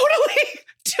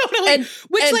 Totally.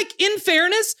 Which like in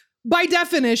fairness, by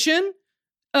definition,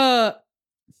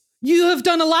 you have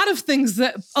done a lot of things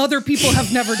that other people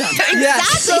have never done.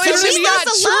 Exactly. So it's just not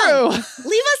true.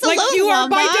 Leave us alone. Like you are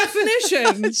Mama. by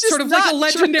definition sort of like a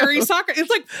legendary soccer. It's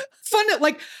like fun.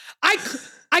 Like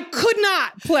I could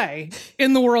not play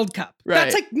in the World Cup. Right.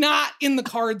 That's like not in the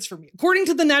cards for me. According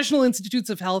to the National Institutes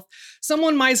of Health,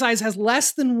 someone my size has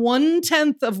less than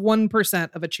 0.1%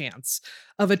 of a chance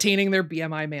of attaining their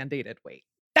BMI mandated weight.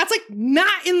 That's like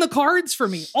not in the cards for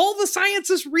me. All the science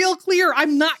is real clear.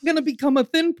 I'm not going to become a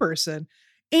thin person.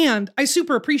 And I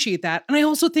super appreciate that. And I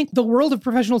also think the world of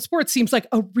professional sports seems like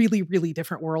a really, really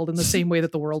different world in the same way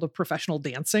that the world of professional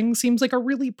dancing seems like a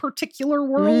really particular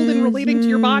world in relating to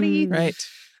your body. Right.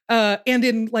 And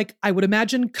in like, I would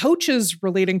imagine coaches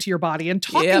relating to your body and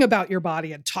talking about your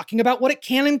body and talking about what it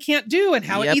can and can't do and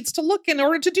how it needs to look in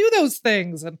order to do those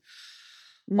things and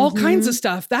all kinds of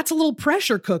stuff. That's a little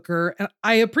pressure cooker. And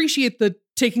I appreciate the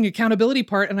taking accountability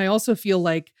part. And I also feel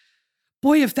like,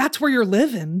 boy, if that's where you're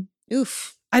living,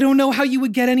 I don't know how you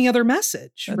would get any other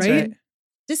message, right?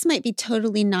 This might be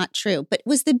totally not true, but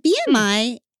was the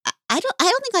BMI... I don't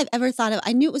think I've ever thought of,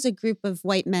 I knew it was a group of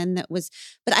white men that was,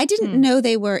 but I didn't know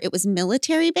it was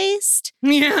military based.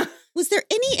 Yeah. Was there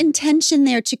any intention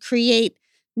there to create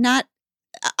not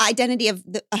identity of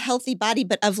a healthy body,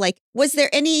 but of like, was there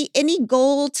any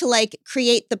goal to like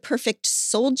create the perfect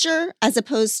soldier as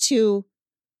opposed to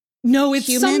No, it's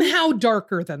human? Somehow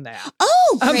darker than that.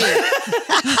 Oh, great.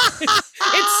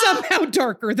 It's somehow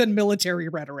darker than military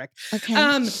rhetoric.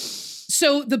 Okay.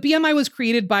 So the BMI was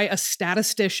created by a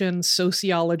statistician,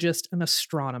 sociologist, and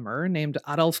astronomer named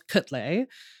Adolf Kutle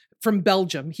from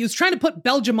Belgium. He was trying to put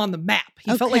Belgium on the map.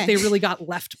 He felt like they really got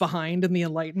left behind in the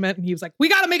Enlightenment. And he was like, we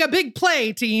got to make a big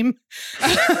play, team.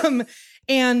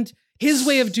 And his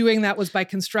way of doing that was by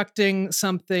constructing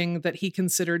something that he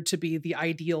considered to be the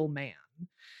ideal man.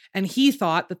 And he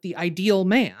thought that the ideal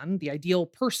man, the ideal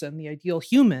person, the ideal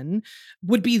human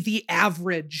would be the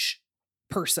average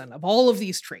person of all of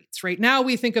these traits. Right now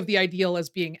we think of the ideal as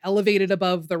being elevated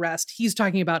above the rest. He's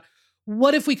talking about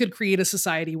what if we could create a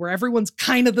society where everyone's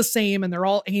kind of the same and they're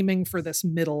all aiming for this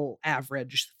middle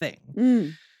average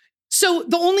thing. So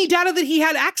the only data that he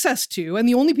had access to and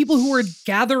the only people who were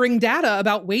gathering data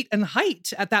about weight and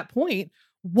height at that point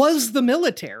was the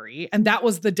military. And that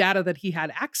was the data that he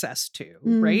had access to,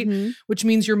 right? Which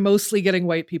means you're mostly getting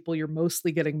white people, you're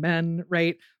mostly getting men,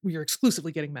 right? You're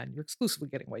exclusively getting men, you're exclusively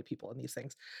getting white people in these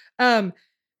things.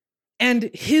 And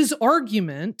his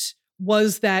argument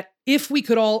was that if we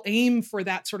could all aim for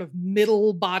that sort of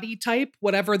middle body type,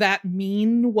 whatever that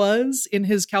mean was in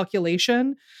his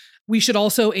calculation, we should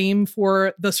also aim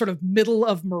for the sort of middle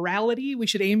of morality. We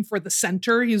should aim for the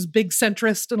center. He was big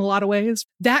centrist in a lot of ways.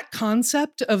 That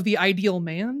concept of the ideal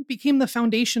man became the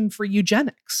foundation for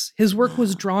eugenics. His work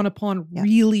was drawn upon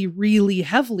really, really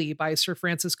heavily by Sir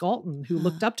Francis Galton, who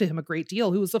looked up to him a great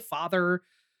deal, who was the father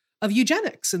of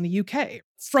eugenics in the UK.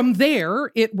 From there,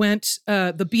 it went,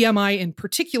 the BMI in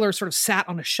particular sort of sat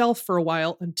on a shelf for a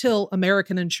while until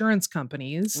American insurance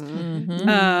companies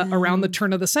around the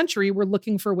turn of the century were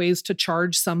looking for ways to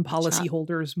charge some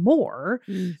policyholders more.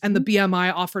 And the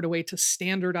BMI offered a way to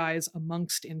standardize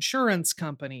amongst insurance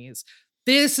companies.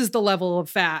 This is the level of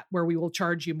fat where we will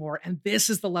charge you more. And this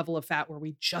is the level of fat where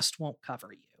we just won't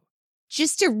cover you.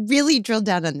 Just to really drill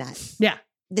down on that. Yeah.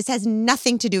 This has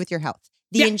nothing to do with your health.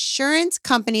 The insurance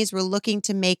companies were looking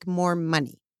to make more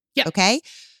money. Yeah. Okay.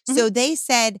 So they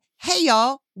said, hey,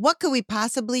 y'all, what could we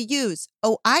possibly use?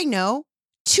 Oh, I know.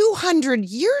 200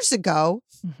 years ago,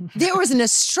 there was an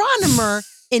astronomer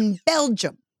in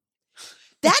Belgium.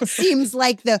 That seems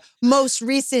like the most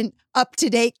recent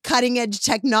up-to-date cutting edge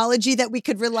technology that we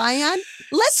could rely on.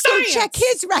 Let's go check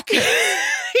his record.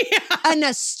 An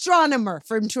astronomer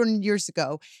from 200 years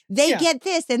ago. They get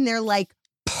this and they're like,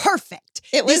 perfect.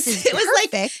 It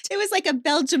was like a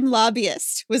Belgium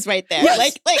lobbyist was right there. Yes.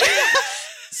 Like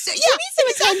So,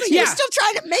 exactly. You're still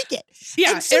trying to make it.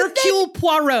 Yeah, so Hercule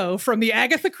Poirot from the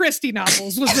Agatha Christie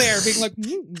novels was there being like,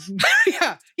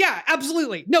 yeah,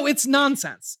 absolutely. No, it's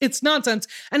nonsense. It's nonsense.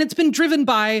 And it's been driven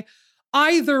by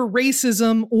either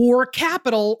racism or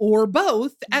capital or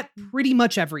both at pretty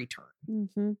much every turn.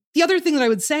 Mm-hmm. The other thing that I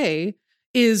would say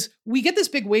is we get this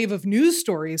big wave of news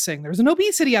stories saying there's an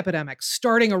obesity epidemic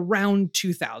starting around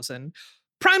 2000.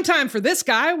 Prime time for this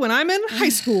guy when I'm in high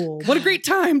school. What a great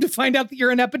time to find out that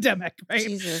you're an epidemic, right?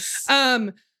 Jesus.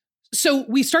 So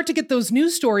we start to get those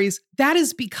news stories. That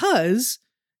is because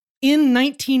in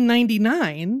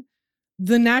 1999,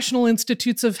 the National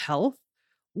Institutes of Health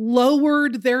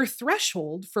lowered their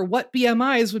threshold for what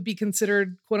BMIs would be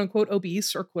considered quote unquote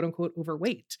obese or quote unquote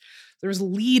overweight. There was a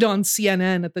lead on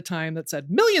CNN at the time that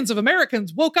said millions of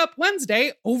Americans woke up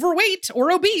Wednesday overweight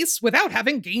or obese without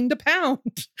having gained a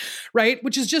pound, right?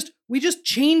 Which is just, we just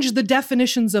changed the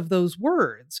definitions of those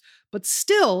words. But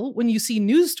still, when you see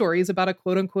news stories about a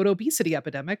quote unquote obesity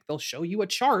epidemic, they'll show you a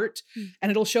chart and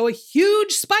it'll show a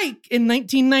huge spike in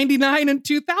 1999 and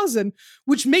 2000,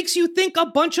 which makes you think a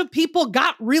bunch of people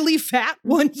got really fat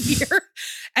one year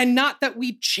and not that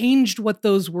we changed what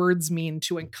those words mean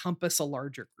to encompass a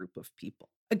larger group of people.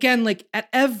 Again, like at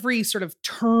every sort of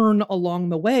turn along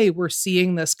the way, we're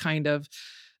seeing this kind of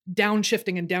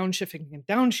downshifting and downshifting and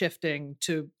downshifting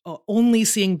to only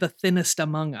seeing the thinnest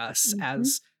among us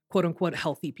as quote unquote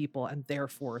healthy people and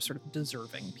therefore sort of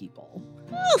deserving people.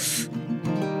 Oof.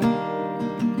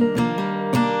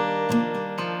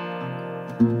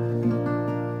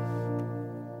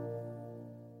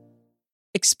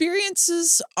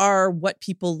 Experiences are what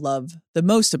people love the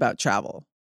most about travel.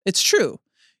 It's true.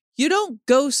 You don't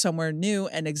go somewhere new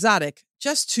and exotic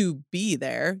just to be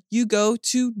there. You go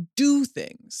to do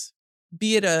things,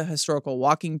 be it a historical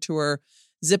walking tour,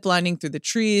 ziplining through the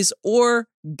trees, or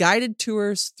guided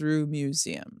tours through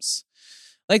museums.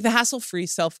 Like the hassle-free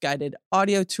self-guided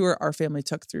audio tour our family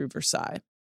took through Versailles.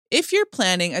 If you're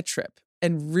planning a trip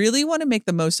and really want to make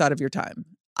the most out of your time,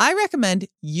 I recommend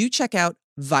you check out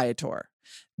Viator.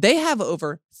 They have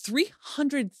over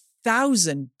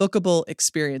 300,000 bookable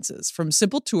experiences, from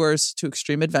simple tours to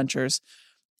extreme adventures,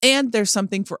 and there's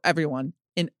something for everyone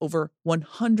in over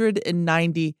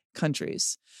 190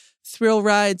 countries. Thrill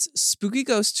rides, spooky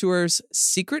ghost tours,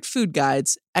 secret food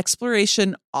guides,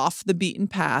 exploration off the beaten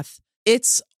path.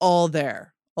 It's all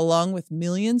there, along with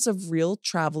millions of real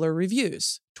traveler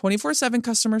reviews, 24/7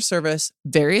 customer service,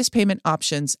 various payment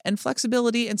options, and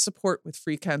flexibility and support with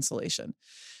free cancellation.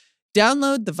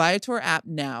 Download the Viator app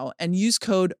now and use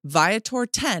code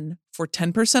Viator10 for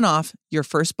 10% off your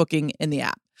first booking in the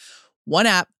app. One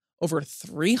app, over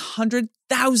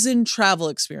 300,000 travel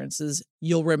experiences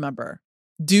you'll remember.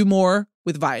 Do more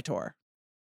with Viator.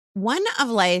 One of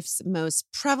life's most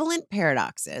prevalent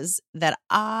paradoxes that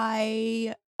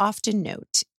I often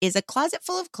note is a closet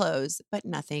full of clothes, but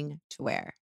nothing to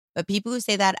wear. But people who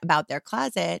say that about their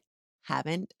closet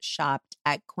haven't shopped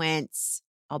at Quince.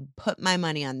 I'll put my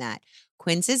money on that.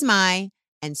 Quince is my,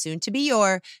 and soon to be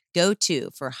your, go-to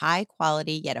for high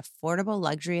quality yet affordable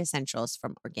luxury essentials,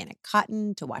 from organic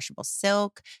cotton to washable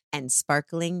silk and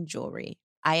sparkling jewelry.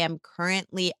 I am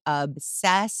currently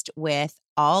obsessed with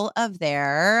all of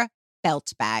their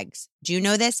belt bags. Do you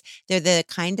know this? They're the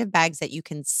kind of bags that you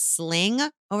can sling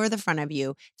over the front of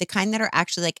you, the kind that are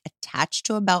actually like attached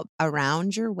to a belt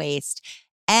around your waist.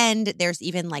 And there's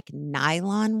even like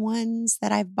nylon ones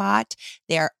that I've bought.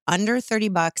 They are under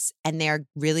 $30 and they're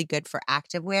really good for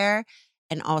activewear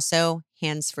and also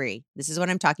hands-free. This is what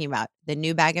I'm talking about. The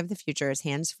new bag of the future is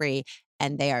hands-free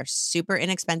and they are super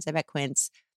inexpensive at Quince.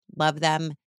 Love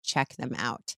them. Check them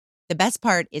out. The best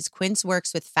part is Quince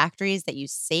works with factories that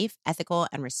use safe, ethical,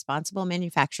 and responsible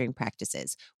manufacturing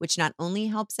practices, which not only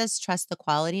helps us trust the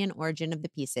quality and origin of the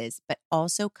pieces, but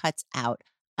also cuts out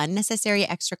unnecessary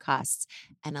extra costs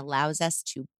and allows us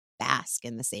to bask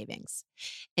in the savings.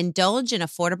 Indulge in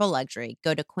affordable luxury.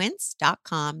 Go to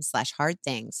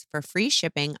quince.com/hardthings for free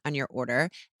shipping on your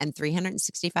order and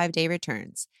 365-day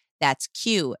returns. That's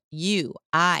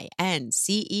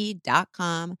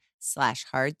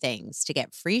QUINCE.com/hardthings to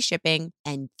get free shipping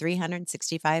and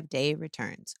 365-day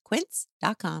returns.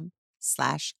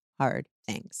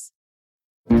 Quince.com/hardthings.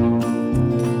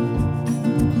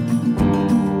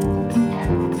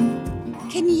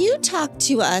 Can you talk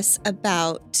to us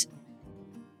about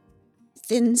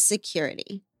thin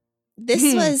security?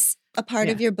 This was a part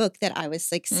of your book that I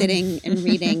was like sitting and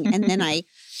reading, and then I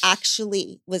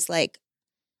actually was like,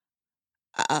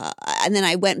 and then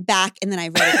I went back and then I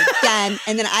read it again.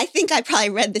 And then I think I probably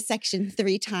read the section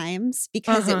 3 times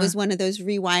because it was one of those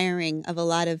rewiring of a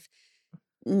lot of,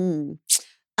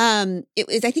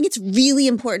 I think it's really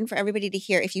important for everybody to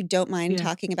hear, if you don't mind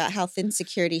talking about how thin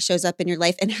security shows up in your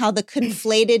life and how the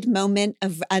conflated moment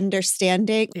of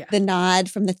understanding, the nod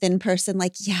from the thin person,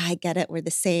 like, yeah, I get it. We're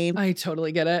the same. I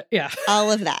totally get it. Yeah.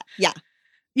 All of that. Yeah.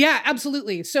 Yeah,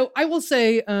 absolutely. So I will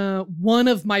say one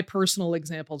of my personal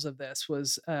examples of this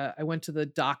was I went to the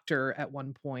doctor at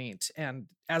one point, and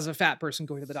as a fat person,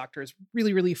 going to the doctor is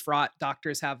really, really fraught.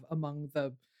 Doctors have among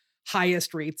the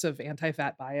highest rates of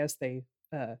anti-fat bias. They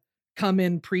come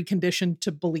in preconditioned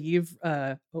to believe,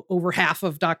 over half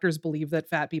of doctors believe that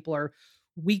fat people are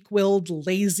weak-willed,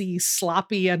 lazy,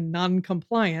 sloppy, and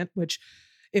non-compliant, which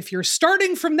if you're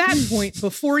starting from that point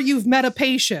before you've met a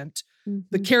patient,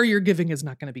 the care you're giving is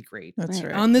not going to be great. That's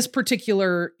right. On this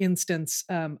particular instance,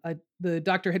 the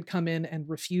doctor had come in and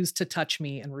refused to touch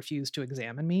me and refused to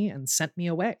examine me and sent me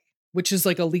away, which is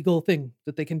like a legal thing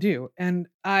that they can do. And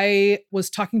I was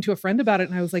talking to a friend about it,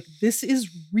 and I was like, this is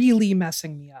really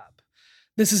messing me up.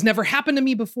 This has never happened to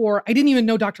me before. I didn't even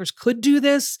know doctors could do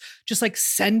this. Just like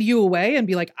send you away and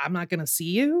be like, I'm not going to see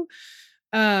you.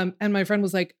 And my friend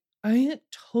was like, I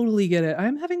totally get it.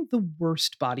 I'm having the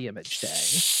worst body image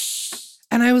day.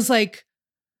 And I was like,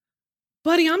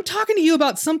 buddy, I'm talking to you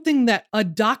about something that a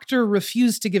doctor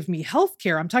refused to give me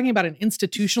healthcare. I'm talking about an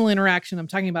institutional interaction. I'm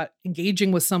talking about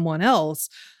engaging with someone else.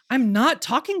 I'm not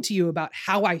talking to you about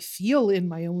how I feel in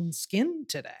my own skin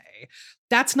today.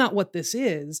 That's not what this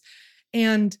is.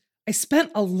 And I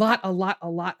spent a lot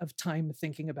of time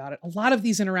thinking about it. A lot of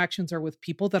these interactions are with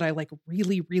people that I like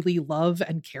really, really love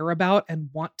and care about and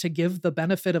want to give the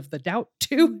benefit of the doubt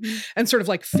to and sort of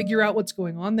like figure out what's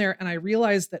going on there. And I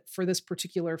realized that for this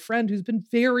particular friend who's been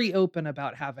very open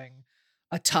about having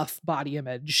a tough body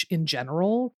image in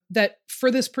general, that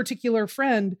for this particular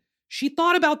friend, she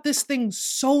thought about this thing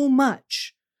so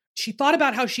much. She thought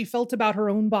about how she felt about her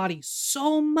own body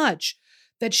so much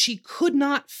that she could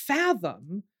not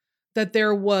fathom that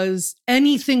there was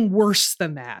anything worse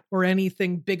than that, or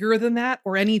anything bigger than that,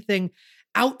 or anything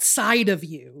outside of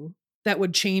you that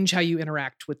would change how you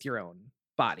interact with your own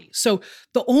body. So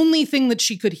the only thing that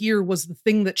she could hear was the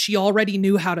thing that she already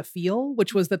knew how to feel,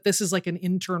 which was that this is like an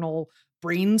internal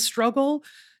brain struggle,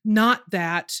 not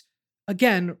that,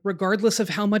 again, regardless of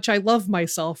how much I love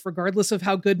myself, regardless of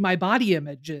how good my body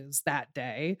image is that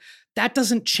day, that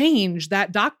doesn't change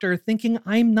that doctor thinking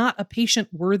I'm not a patient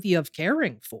worthy of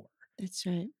caring for. That's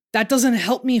right. That doesn't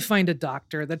help me find a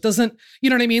doctor. That doesn't, you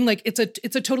know what I mean? Like it's a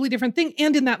totally different thing.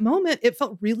 And in that moment, it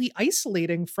felt really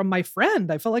isolating from my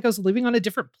friend. I felt like I was living on a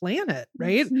different planet,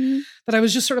 right? That I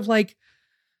was just sort of like,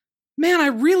 man, I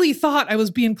really thought I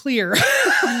was being clear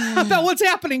about what's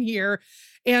happening here.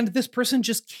 And this person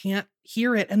just can't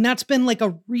hear it. And that's been like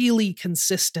a really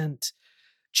consistent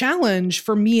challenge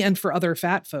for me and for other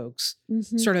fat folks,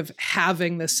 sort of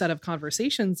having this set of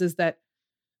conversations, is that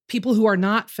people who are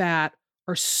not fat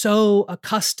are so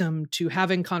accustomed to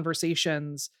having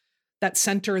conversations that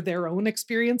center their own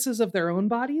experiences of their own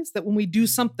bodies that when we do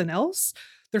something else,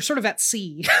 they're sort of at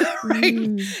sea,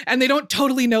 right? And they don't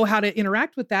totally know how to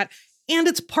interact with that. And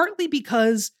it's partly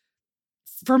because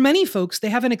for many folks, they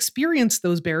haven't experienced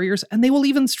those barriers and they will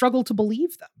even struggle to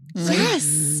believe them. Right?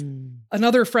 Yes.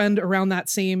 Another friend around that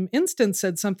same instance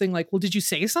said something like, well, did you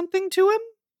say something to him?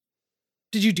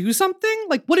 Did you do something?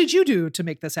 Like, what did you do to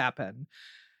make this happen?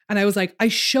 And I was like, I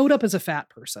showed up as a fat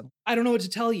person. I don't know what to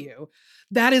tell you.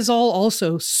 That is all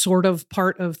also sort of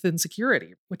part of thin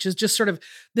security, which is just sort of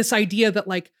this idea that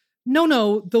like,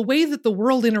 no, the way that the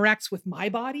world interacts with my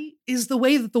body is the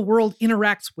way that the world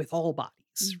interacts with all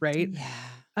bodies, right?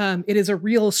 Yeah. It is a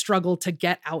real struggle to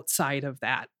get outside of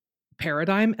that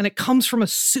paradigm. And it comes from a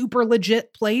super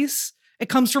legit place. It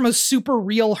comes from a super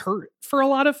real hurt for a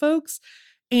lot of folks.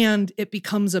 And it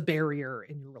becomes a barrier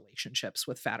in your relationships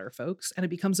with fatter folks. And it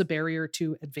becomes a barrier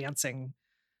to advancing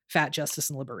fat justice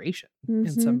and liberation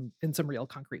in some real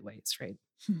concrete ways, right?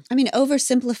 I mean,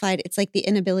 oversimplified, it's like the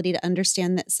inability to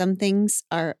understand that some things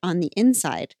are on the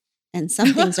inside and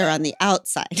some things are on the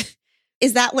outside.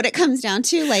 Is that what it comes down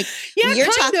to? Like, yeah,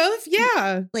 kind of.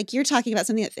 Yeah. Like you're talking about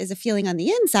something that is a feeling on the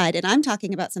inside, and I'm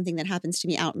talking about something that happens to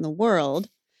me out in the world.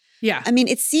 Yeah. I mean,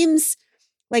 it seems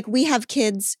like we have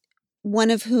kids,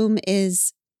 one of whom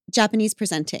is Japanese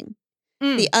presenting.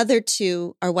 The other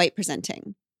two are white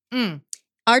presenting.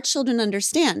 Our children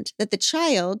understand that the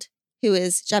child who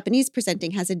is Japanese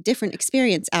presenting has a different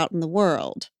experience out in the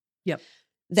world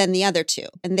than the other two.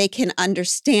 And they can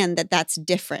understand that that's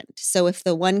different. So if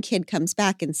the one kid comes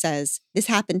back and says, this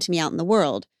happened to me out in the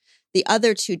world, the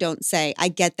other two don't say, I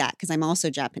get that because I'm also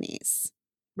Japanese.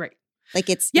 Right. Like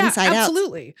it's inside out.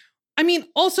 Absolutely. I mean,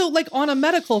 also like on a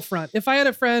medical front, if I had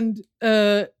a friend,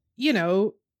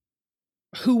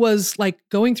 who was like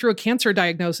going through a cancer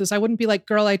diagnosis, I wouldn't be like,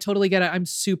 girl, I totally get it. I'm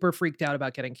super freaked out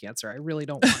about getting cancer. I really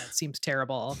don't want it. It seems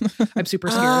terrible. I'm super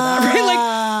scared of that.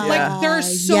 Right? Like there are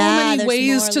so many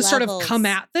ways to sort of come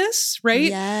at this, right?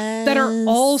 Yes. That are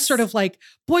all sort of like,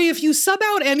 boy, if you sub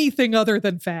out anything other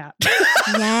than fat,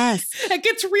 yes, it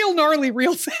gets real gnarly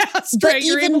real fast, but right?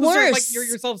 You're even able to worse, sort of like hear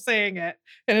yourself saying it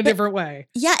in a different way.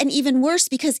 Yeah, and even worse,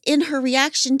 because in her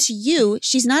reaction to you,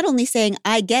 she's not only saying,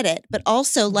 I get it, but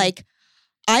also like,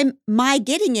 my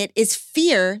getting it is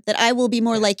fear that I will be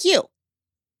more like you.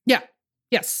 Yeah.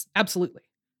 Yes, absolutely.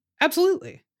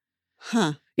 Absolutely.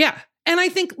 Huh. Yeah. And I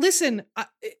think, listen,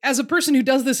 as a person who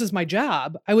does this as my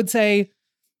job, I would say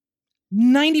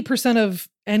 90% of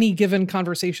any given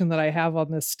conversation that I have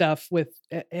on this stuff with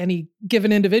any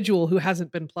given individual who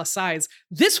hasn't been plus size,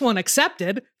 this one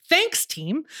accepted, thanks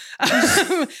team,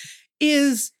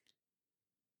 is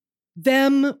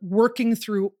them working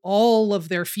through all of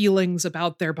their feelings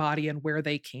about their body and where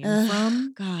they came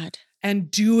from. God.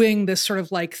 And doing this sort of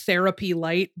like therapy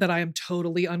light that I am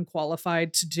totally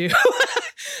unqualified to do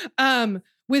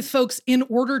with folks in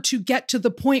order to get to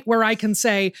the point where I can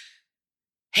say,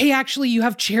 hey, actually, you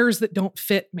have chairs that don't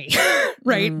fit me,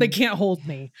 right? They can't hold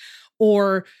me.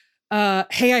 Or,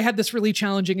 hey, I had this really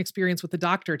challenging experience with the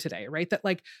doctor today, right? That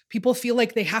like people feel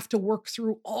like they have to work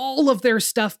through all of their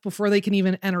stuff before they can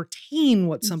even entertain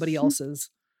what somebody else is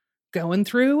going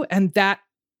through. And that,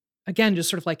 again, just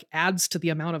sort of like adds to the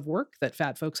amount of work that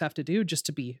fat folks have to do just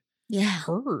to be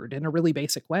heard in a really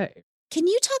basic way. Can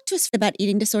you talk to us about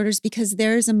eating disorders? Because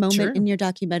there's a moment in your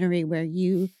documentary where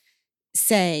you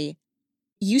say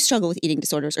you struggle with eating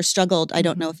disorders or struggled. I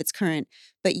don't know if it's current,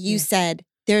 but you said,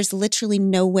 there's literally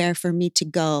nowhere for me to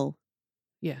go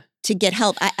to get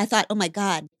help. I thought, oh my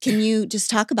God, can you just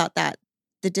talk about that,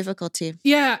 the difficulty?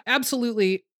 Yeah,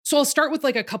 absolutely. So I'll start with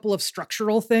like a couple of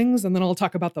structural things and then I'll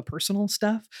talk about the personal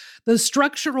stuff. The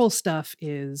structural stuff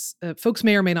is, folks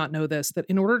may or may not know this, that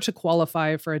in order to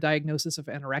qualify for a diagnosis of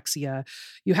anorexia,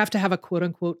 you have to have a quote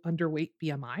unquote underweight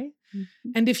BMI.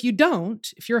 And if you don't,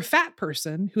 if you're a fat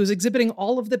person who's exhibiting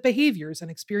all of the behaviors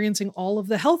and experiencing all of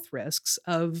the health risks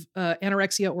of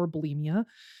anorexia or bulimia,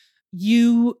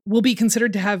 you will be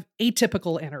considered to have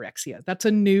atypical anorexia. That's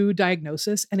a new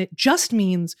diagnosis. And it just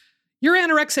means you're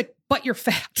anorexic, but you're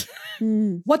fat.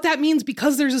 What that means,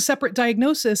 because there's a separate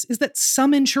diagnosis, is that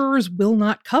some insurers will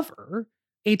not cover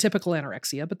atypical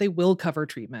anorexia, but they will cover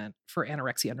treatment for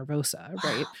anorexia nervosa,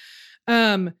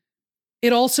 right?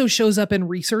 It also shows up in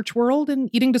research world and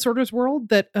eating disorders world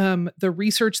that the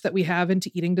research that we have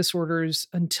into eating disorders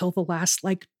until the last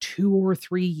like 2 or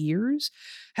 3 years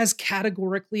has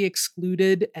categorically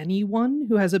excluded anyone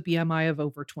who has a BMI of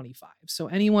over 25. So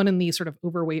anyone in these sort of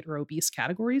overweight or obese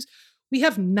categories, we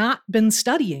have not been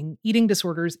studying eating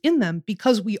disorders in them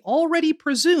because we already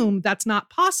presume that's not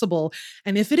possible.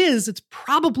 And if it is, it's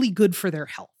probably good for their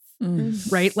health.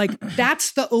 Right? Like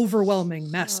that's the overwhelming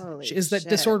message is that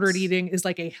disordered eating is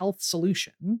like a health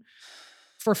solution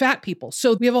for fat people.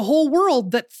 So we have a whole world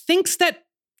that thinks that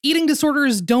eating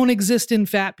disorders don't exist in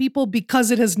fat people because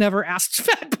it has never asked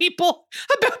fat people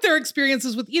about their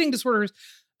experiences with eating disorders.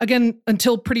 Again,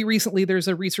 until pretty recently, there's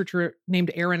a researcher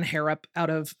named Erin Harrop out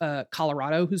of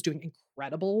Colorado who's doing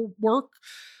incredible work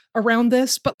around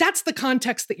this. But that's the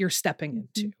context that you're stepping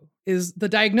into, is the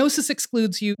diagnosis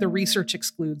excludes you, the research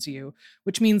excludes you,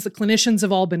 which means the clinicians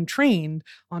have all been trained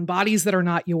on bodies that are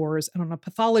not yours and on a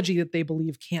pathology that they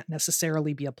believe can't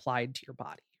necessarily be applied to your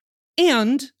body.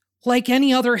 And like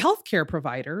any other healthcare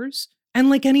providers, and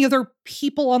like any other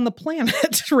people on the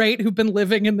planet, right, who've been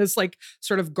living in this like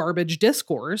sort of garbage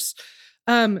discourse,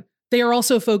 they are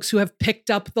also folks who have picked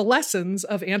up the lessons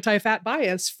of anti-fat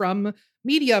bias from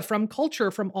media, from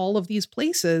culture, from all of these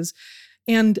places.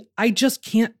 And I just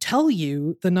can't tell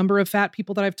you the number of fat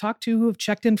people that I've talked to who have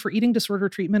checked in for eating disorder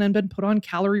treatment and been put on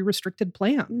calorie restricted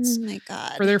plans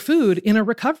for their food in a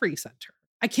recovery center.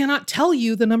 I cannot tell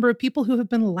you the number of people who have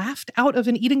been laughed out of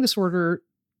an eating disorder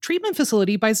treatment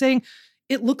facility by saying,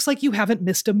 it looks like you haven't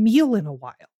missed a meal in a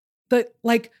while. But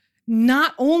like,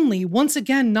 not only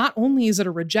is it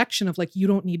a rejection of like, you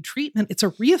don't need treatment, it's a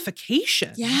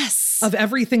reification of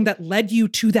everything that led you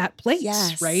to that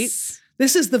place, right?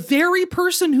 This is the very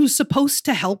person who's supposed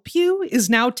to help you is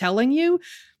now telling you,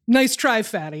 nice try,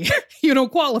 fatty, you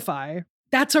don't qualify.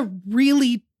 That's a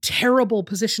really terrible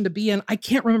position to be in. I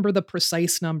can't remember the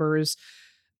precise numbers.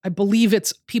 I believe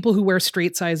it's people who wear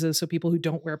straight sizes, so people who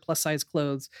don't wear plus size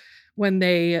clothes. When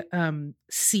they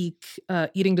seek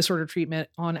eating disorder treatment,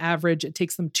 on average, it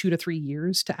takes them 2 to 3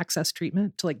 years to access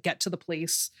treatment, to like get to the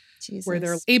place where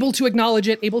they're able to acknowledge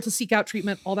it, able to seek out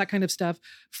treatment, all that kind of stuff.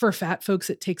 For fat folks,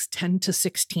 it takes 10 to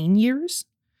 16 years.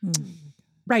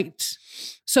 Right.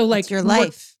 So like That's your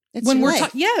life.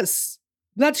 Yes,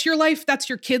 that's your life. That's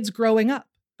your kids growing up.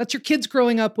 That's your kids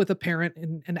growing up with a parent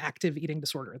in an active eating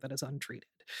disorder that is untreated.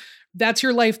 That's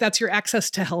your life. That's your access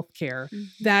to healthcare. Mm-hmm.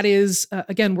 That is,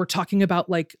 again, we're talking about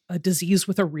like a disease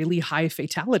with a really high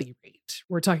fatality rate.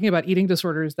 We're talking about eating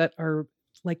disorders that are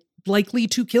like likely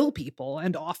to kill people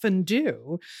and often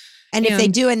do. And if they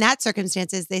do in that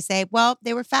circumstances, they say, well,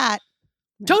 they were fat.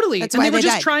 Totally. That's and why they were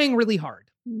just died. trying really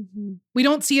hard. Mm-hmm. We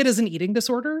don't see it as an eating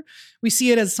disorder. We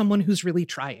see it as someone who's really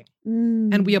trying.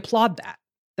 And we applaud that.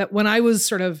 That when I was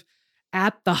sort of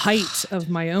at the height of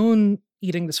my own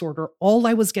eating disorder, all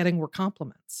I was getting were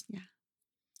compliments. Yeah.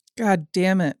 God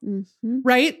damn it. Mm-hmm.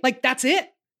 Right? Like that's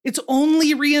it. It's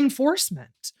only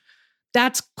reinforcement.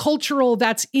 That's cultural.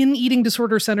 That's in eating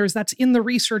disorder centers. That's in the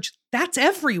research. That's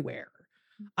everywhere.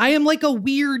 I am like a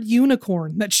weird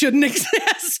unicorn that shouldn't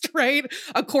exist, right?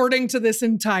 According to this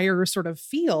entire sort of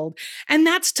field. And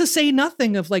that's to say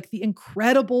nothing of like the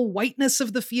incredible whiteness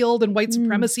of the field and white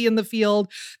supremacy in the field.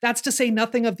 That's to say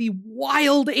nothing of the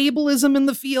wild ableism in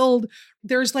the field.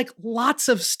 There's like lots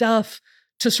of stuff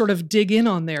to sort of dig in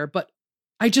on there. But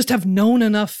I just have known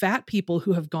enough fat people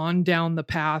who have gone down the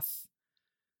path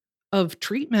of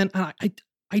treatment.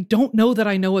 I don't know that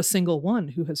I know a single one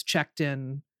who has checked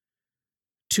in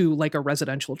to like a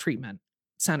residential treatment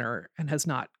center and has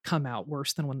not come out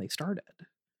worse than when they started.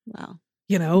 Wow.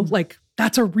 You know, like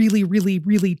that's a really, really,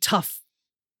 really tough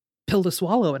pill to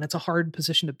swallow. And it's a hard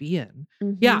position to be in.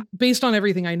 Mm-hmm. Yeah. Based on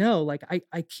everything I know, like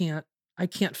I can't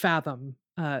fathom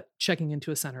checking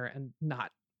into a center and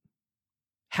not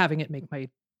having it make my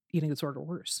eating disorder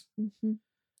worse. Mm-hmm.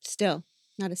 Still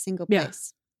not a single Yeah.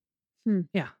 place.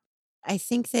 Yeah. I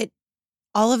think that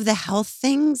all of the health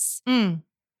things,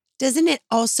 doesn't it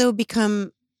also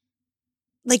become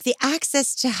like the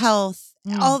access to health?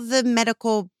 All the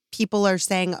medical people are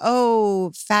saying,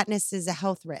 oh, fatness is a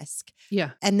health risk.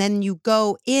 Yeah. And then you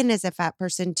go in as a fat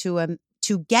person to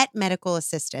get medical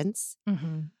assistance.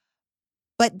 Mm-hmm.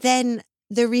 But then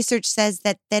the research says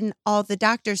that then all the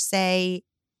doctors say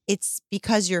it's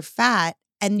because you're fat,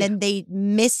 and then they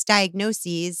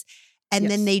misdiagnoses, and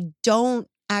then they don't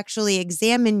actually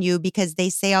examine you because they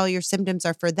say all your symptoms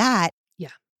are for that. Yeah.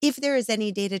 If there is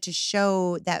any data to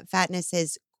show that fatness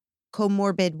is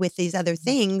comorbid with these other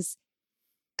things,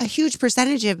 a huge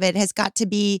percentage of it has got to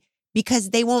be because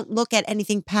they won't look at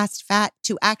anything past fat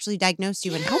to actually diagnose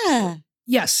you and help you.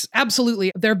 Yes,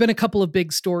 absolutely. There have been a couple of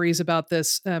big stories about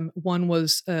this. One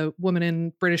was a woman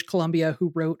in British Columbia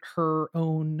who wrote her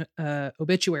own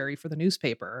obituary for the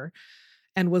newspaper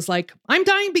and was like, I'm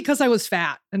dying because I was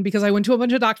fat and because I went to a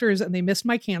bunch of doctors and they missed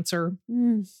my cancer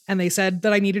and they said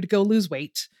that I needed to go lose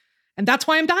weight. And that's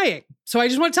why I'm dying. So I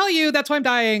just want to tell you, that's why I'm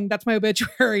dying. That's my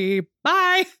obituary.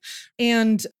 Bye.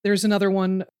 And there's another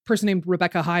one, person named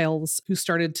Rebecca Hiles, who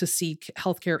started to seek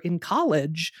healthcare in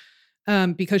college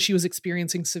because she was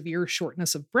experiencing severe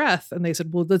shortness of breath. And they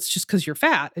said, well, that's just because you're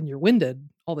fat and you're winded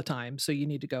all the time. So you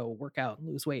need to go work out and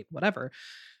lose weight, whatever.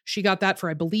 She got that for,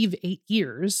 I believe, 8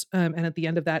 years. And at the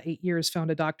end of that 8 years, found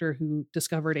a doctor who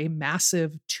discovered a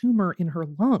massive tumor in her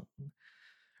lung.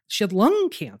 She had lung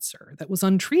cancer that was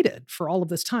untreated for all of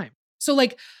this time. So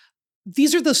like,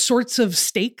 these are the sorts of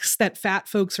stakes that fat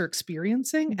folks are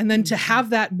experiencing. And then to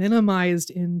have that minimized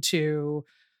into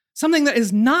something that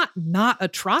is not a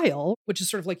trial, which is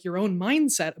sort of like your own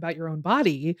mindset about your own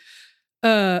body.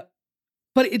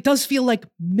 But it does feel like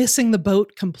missing the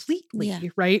boat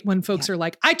completely, right? When folks are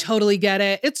like, I totally get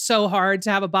it. It's so hard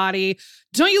to have a body.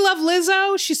 Don't you love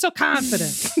Lizzo? She's so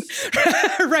confident,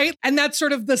 right? And that's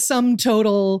sort of the sum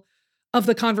total of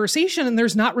the conversation. And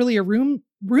there's not really a room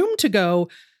to go,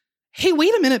 hey,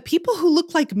 wait a minute. People who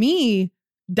look like me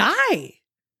die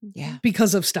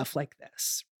because of stuff like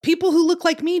this. People who look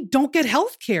like me don't get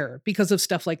health care because of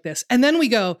stuff like this. And then we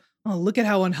go, oh, look at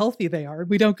how unhealthy they are.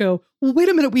 We don't go, well, wait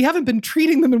a minute. We haven't been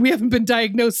treating them and we haven't been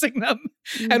diagnosing them.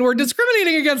 And we're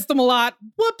discriminating against them a lot.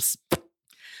 Whoops.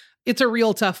 It's a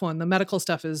real tough one. The medical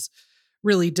stuff is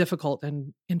really difficult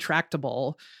and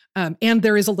intractable. And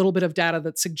there is a little bit of data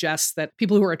that suggests that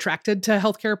people who are attracted to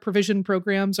healthcare provision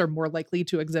programs are more likely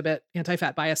to exhibit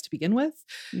anti-fat bias to begin with.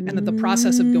 And that the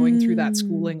process of going through that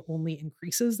schooling only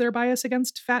increases their bias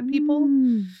against fat people.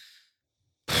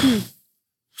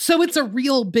 So it's a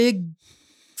real big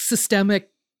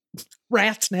systemic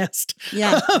rat's nest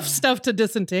of stuff to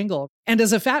disentangle. And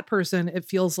as a fat person, it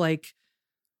feels like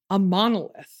a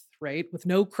monolith, right? With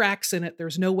no cracks in it.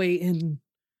 There's no way in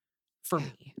for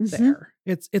me there.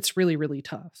 It's really, really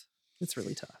tough. It's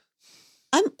really tough.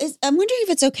 I'm wondering if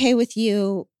it's okay with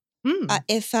you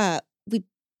if we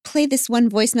play this one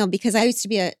voicemail because I used to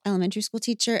be an elementary school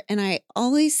teacher, and I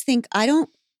always think I don't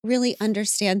really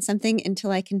understand something until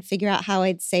I can figure out how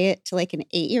I'd say it to like an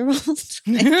 8-year-old.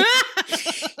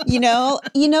 you know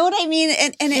what I mean?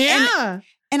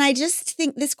 And I just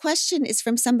think this question is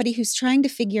from somebody who's trying to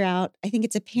figure out, I think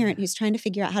it's a parent who's trying to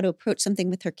figure out how to approach something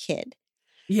with her kid.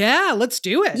 Yeah, let's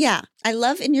do it. Yeah. I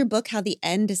love in your book how the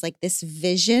end is like this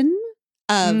vision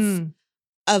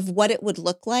of what it would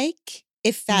look like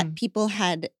if fat people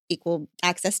had equal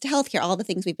access to healthcare, all the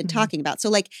things we've been talking about. So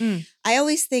like, I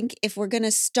always think if we're going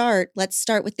to start, let's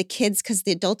start with the kids because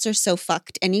the adults are so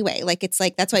fucked anyway. Like, it's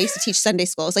like, that's why I used to teach Sunday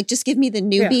school. It's like, just give me the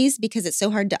newbies because it's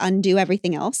so hard to undo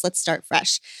everything else. Let's start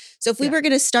fresh. So if we were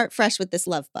going to start fresh with this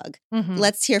love bug,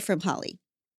 let's hear from Holly.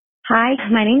 Hi,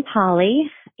 my name's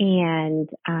Holly and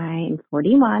I'm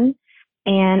 41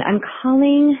 and I'm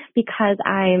calling because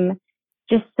I'm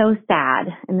just so sad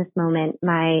in this moment.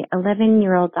 My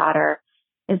 11-year-old daughter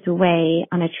is away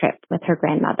on a trip with her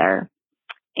grandmother.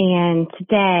 And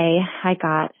today I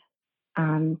got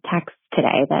text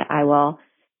today that I will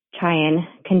try and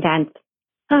condense.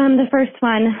 The first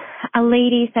one, a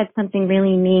lady said something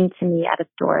really mean to me at a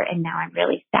store and now I'm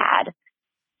really sad.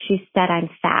 She said I'm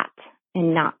fat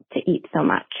and not to eat so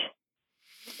much.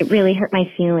 It really hurt my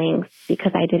feelings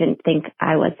because I didn't think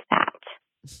I was fat.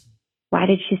 Why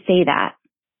did she say that?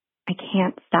 I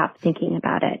can't stop thinking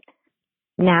about it.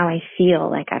 Now I feel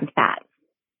like I'm fat.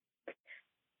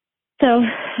 So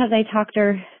as I talked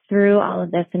her through all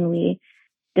of this and we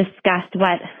discussed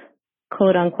what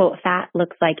quote unquote fat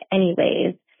looks like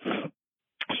anyways,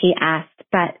 she asked,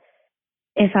 but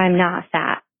if I'm not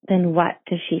fat, then what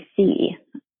does she see?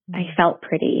 I felt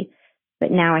pretty,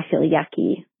 but now I feel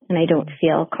yucky and I don't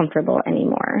feel comfortable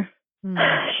anymore.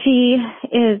 She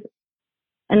is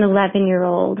an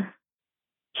 11-year-old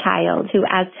child who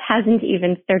hasn't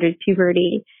even started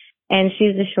puberty, and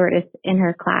she's the shortest in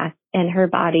her class, and her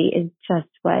body is just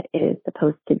what it is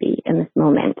supposed to be in this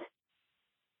moment.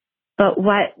 But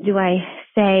what do I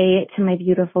say to my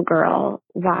beautiful girl?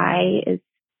 Why is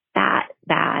that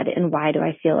bad, and why do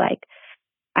I feel like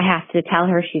I have to tell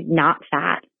her she's not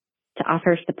fat to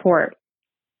offer support?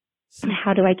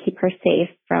 How do I keep her safe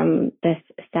from this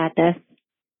sadness?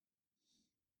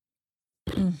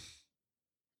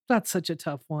 That's such a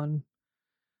tough one.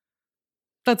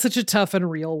 That's such a tough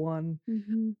and real one.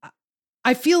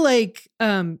 I feel like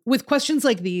with questions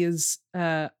like these,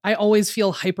 I always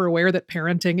feel hyper aware that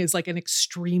parenting is like an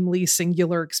extremely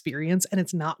singular experience and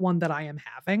it's not one that I am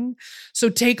having. So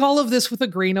take all of this with a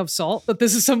grain of salt, that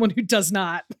this is someone who does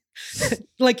not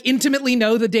like intimately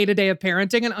know the day-to-day of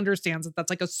parenting and understands that that's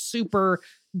like a super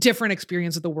different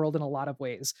experience of the world in a lot of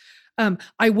ways.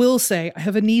 I will say I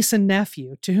have a niece and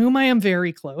nephew to whom I am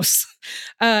very close.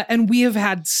 And we have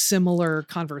had similar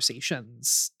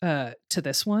conversations to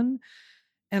this one.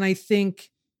 And I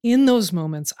think in those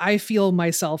moments, I feel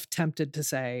myself tempted to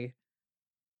say,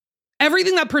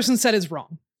 everything that person said is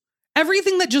wrong.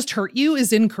 Everything that just hurt you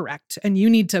is incorrect. And you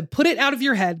need to put it out of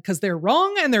your head because they're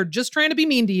wrong and they're just trying to be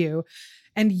mean to you.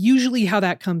 And usually how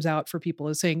that comes out for people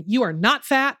is saying, you are not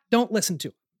fat, don't listen to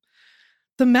it.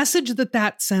 The message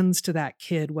that sends to that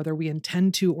kid, whether we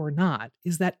intend to or not,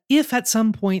 is that if at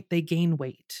some point they gain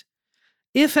weight,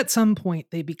 if at some point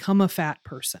they become a fat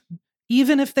person,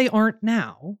 even if they aren't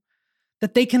now,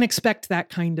 that they can expect that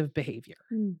kind of behavior,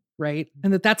 right?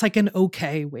 And that's like an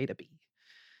okay way to be.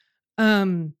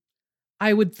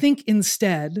 I would think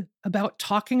instead about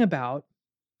talking about,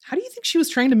 how do you think she was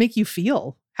trying to make you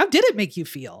feel? How did it make you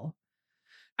feel?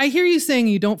 I hear you saying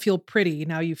you don't feel pretty,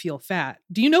 now you feel fat.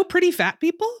 Do you know pretty fat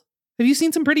people? Have you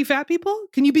seen some pretty fat people?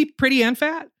 Can you be pretty and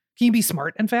fat? Can you be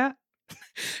smart and fat?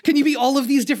 Can you be all of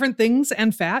these different things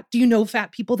and fat? Do you know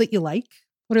fat people that you like?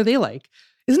 What are they like?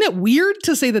 Isn't it weird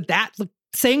to say that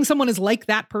saying someone is like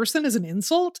that person is an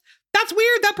insult? That's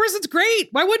weird. That person's great.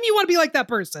 Why wouldn't you want to be like that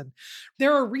person?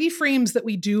 There are reframes that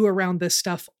we do around this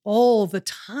stuff all the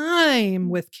time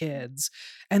with kids.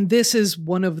 And this is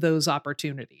one of those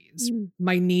opportunities.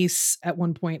 My niece at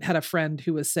one point had a friend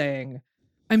who was saying,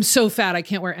 I'm so fat, I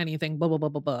can't wear anything, blah, blah, blah,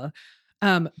 blah,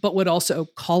 blah. But would also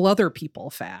call other people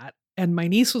fat. And my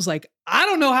niece was like, I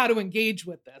don't know how to engage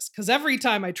with this because every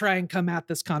time I try and come at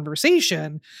this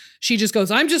conversation, she just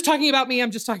goes, I'm just talking about me. I'm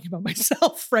just talking about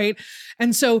myself. Right.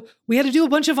 And so we had to do a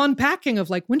bunch of unpacking of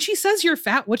like, when she says you're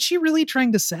fat, what's she really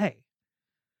trying to say?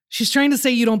 She's trying to say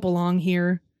you don't belong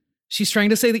here. She's trying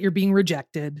to say that you're being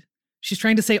rejected. She's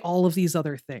trying to say all of these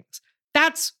other things.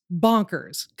 That's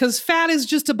bonkers because fat is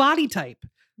just a body type.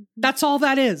 That's all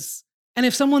that is. And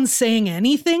if someone's saying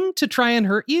anything to try and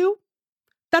hurt you,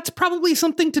 that's probably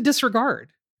something to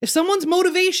disregard. If someone's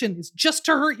motivation is just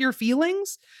to hurt your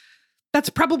feelings, that's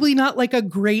probably not like a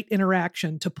great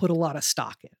interaction to put a lot of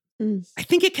stock in. I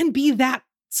think it can be that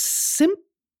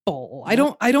simple.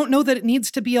 Yep. I don't know that it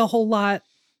needs to be a whole lot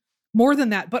more than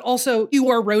that, but also you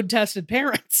are road tested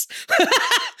parents.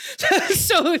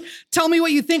 So tell me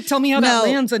what you think. Tell me how that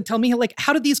lands, and tell me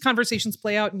how did these conversations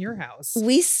play out in your house?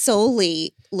 We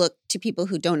solely look to people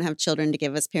who don't have children to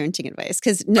give us parenting advice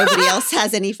because nobody else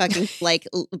has any fucking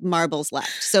marbles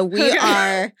left. So we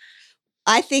are,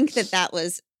 I think that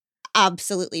was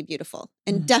absolutely beautiful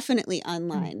and definitely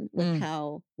online with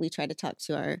how we try to talk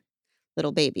to our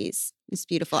little babies. It's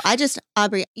beautiful.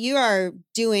 Aubrey, you are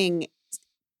doing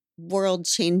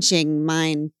world-changing,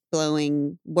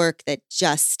 mind-blowing work that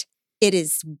it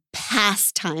is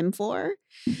past time for.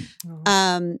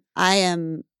 I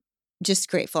am just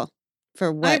grateful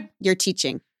for what you're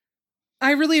teaching.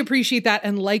 I really appreciate that.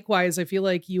 And likewise, I feel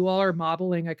like you all are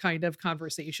modeling a kind of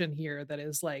conversation here that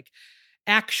is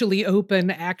actually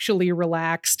open, actually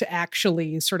relaxed,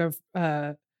 actually sort of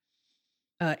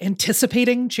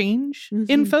anticipating change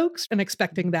in folks and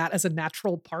expecting that as a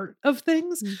natural part of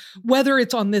things, whether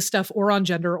it's on this stuff or on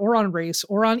gender or on race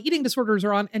or on eating disorders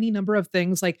or on any number of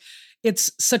things.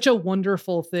 It's such a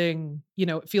wonderful thing.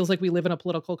 It feels like we live in a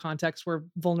political context where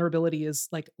vulnerability is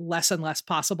less and less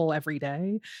possible every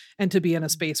day. And to be in a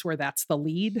space where that's the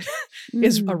lead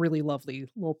is a really lovely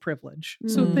little privilege.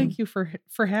 So thank you for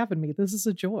having me. This is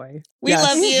a joy. We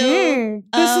love you.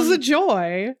 This is a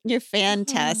joy. You're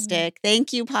fantastic.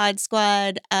 Thank you, Pod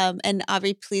Squad. And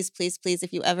Aubrey, please, please, please,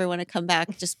 if you ever want to come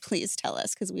back, just please tell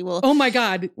us because we will. Oh my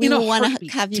God. We will want to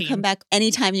have you come back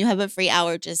anytime you have a free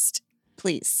hour. Just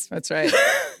please. That's right.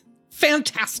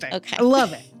 Fantastic. Okay. I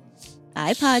love it.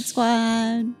 Bye, Pod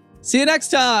Squad. See you next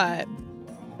time.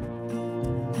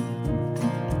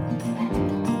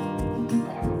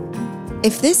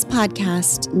 If this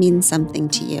podcast means something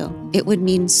to you, it would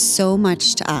mean so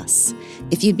much to us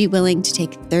if you'd be willing to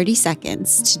take 30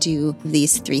 seconds to do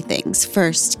these 3 things.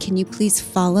 First, can you please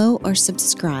follow or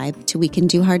subscribe to We Can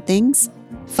Do Hard Things?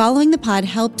 Following the pod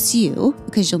helps you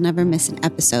because you'll never miss an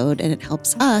episode, and it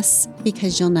helps us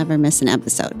because you'll never miss an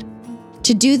episode.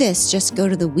 To do this, just go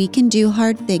to the We Can Do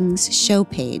Hard Things show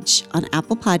page on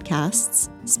Apple Podcasts,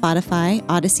 Spotify,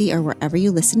 Odyssey, or wherever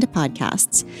you listen to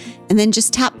podcasts, and then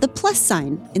just tap the plus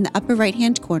sign in the upper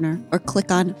right-hand corner or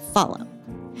click on follow.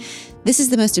 This is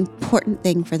the most important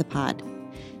thing for the pod.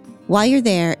 While you're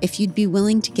there, if you'd be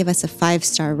willing to give us a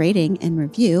 5-star rating and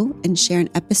review and share an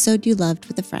episode you loved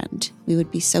with a friend, we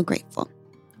would be so grateful.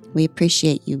 We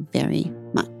appreciate you very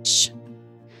much.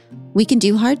 We Can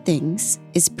Do Hard Things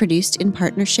is produced in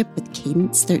partnership with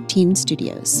Cadence 13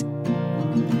 Studios.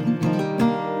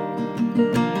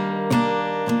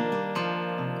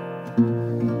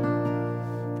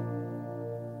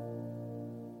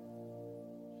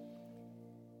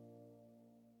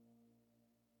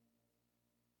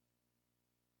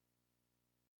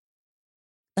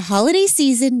 The holiday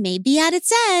season may be at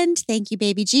its end, thank you,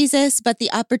 baby Jesus, but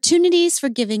the opportunities for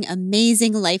giving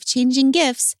amazing, life-changing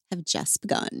gifts have just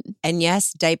begun. And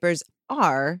yes, diapers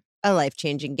are a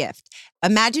life-changing gift.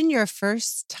 Imagine you're a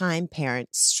first-time parent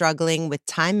struggling with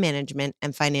time management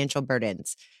and financial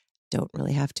burdens. Don't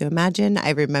really have to imagine.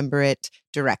 I remember it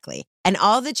directly. And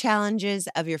all the challenges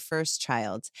of your first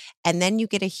child. And then you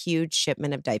get a huge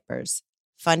shipment of diapers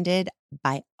funded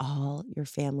by all your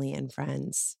family and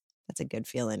friends. That's a good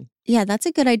feeling. Yeah, that's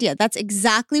a good idea. That's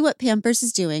exactly what Pampers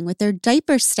is doing with their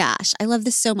diaper stash. I love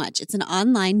this so much. It's an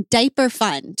online diaper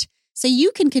fund. So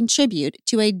you can contribute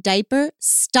to a diaper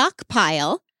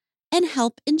stockpile and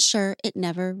help ensure it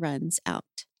never runs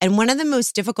out. And one of the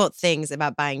most difficult things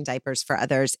about buying diapers for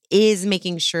others is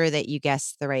making sure that you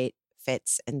guess the right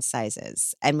fits and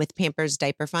sizes. And with Pampers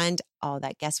Diaper Fund, all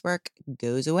that guesswork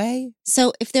goes away.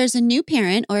 So if there's a new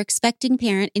parent or expecting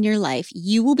parent in your life,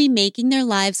 you will be making their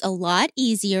lives a lot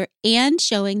easier and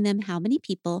showing them how many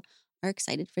people are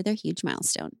excited for their huge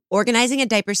milestone. Organizing a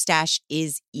diaper stash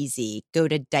is easy. Go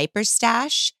to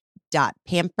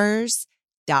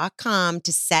diaperstash.pampers.com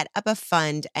to set up a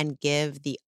fund and give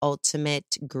the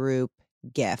ultimate group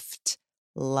gift.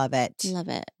 Love it. Love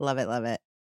it. Love it. Love it.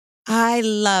 I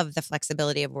love the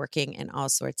flexibility of working in all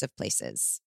sorts of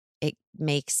places. It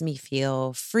makes me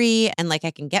feel free and like I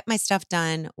can get my stuff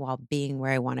done while being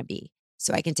where I want to be.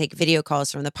 So I can take video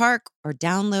calls from the park or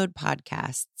download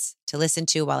podcasts to listen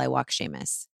to while I walk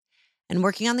Seamus. And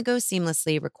working on the go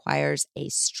seamlessly requires a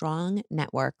strong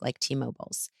network like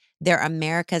T-Mobile's. They're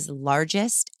America's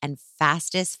largest and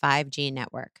fastest 5G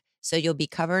network, so you'll be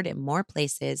covered in more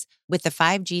places with the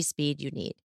 5G speed you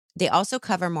need. They also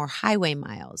cover more highway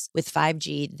miles with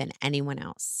 5G than anyone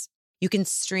else. You can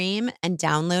stream and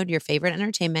download your favorite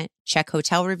entertainment, check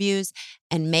hotel reviews,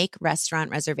 and make restaurant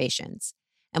reservations.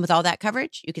 And with all that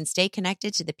coverage, you can stay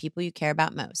connected to the people you care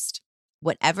about most.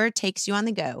 Whatever takes you on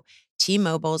the go,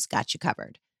 T-Mobile's got you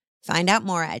covered. Find out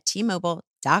more at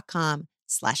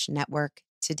T-Mobile.com/network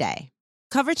today.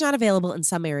 Coverage not available in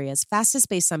some areas. Fastest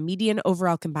based on median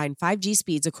overall combined 5G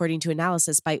speeds according to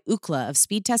analysis by Ookla of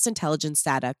Speed Test Intelligence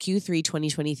data Q3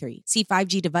 2023. See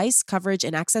 5G device, coverage,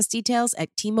 and access details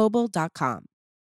at T-Mobile.com.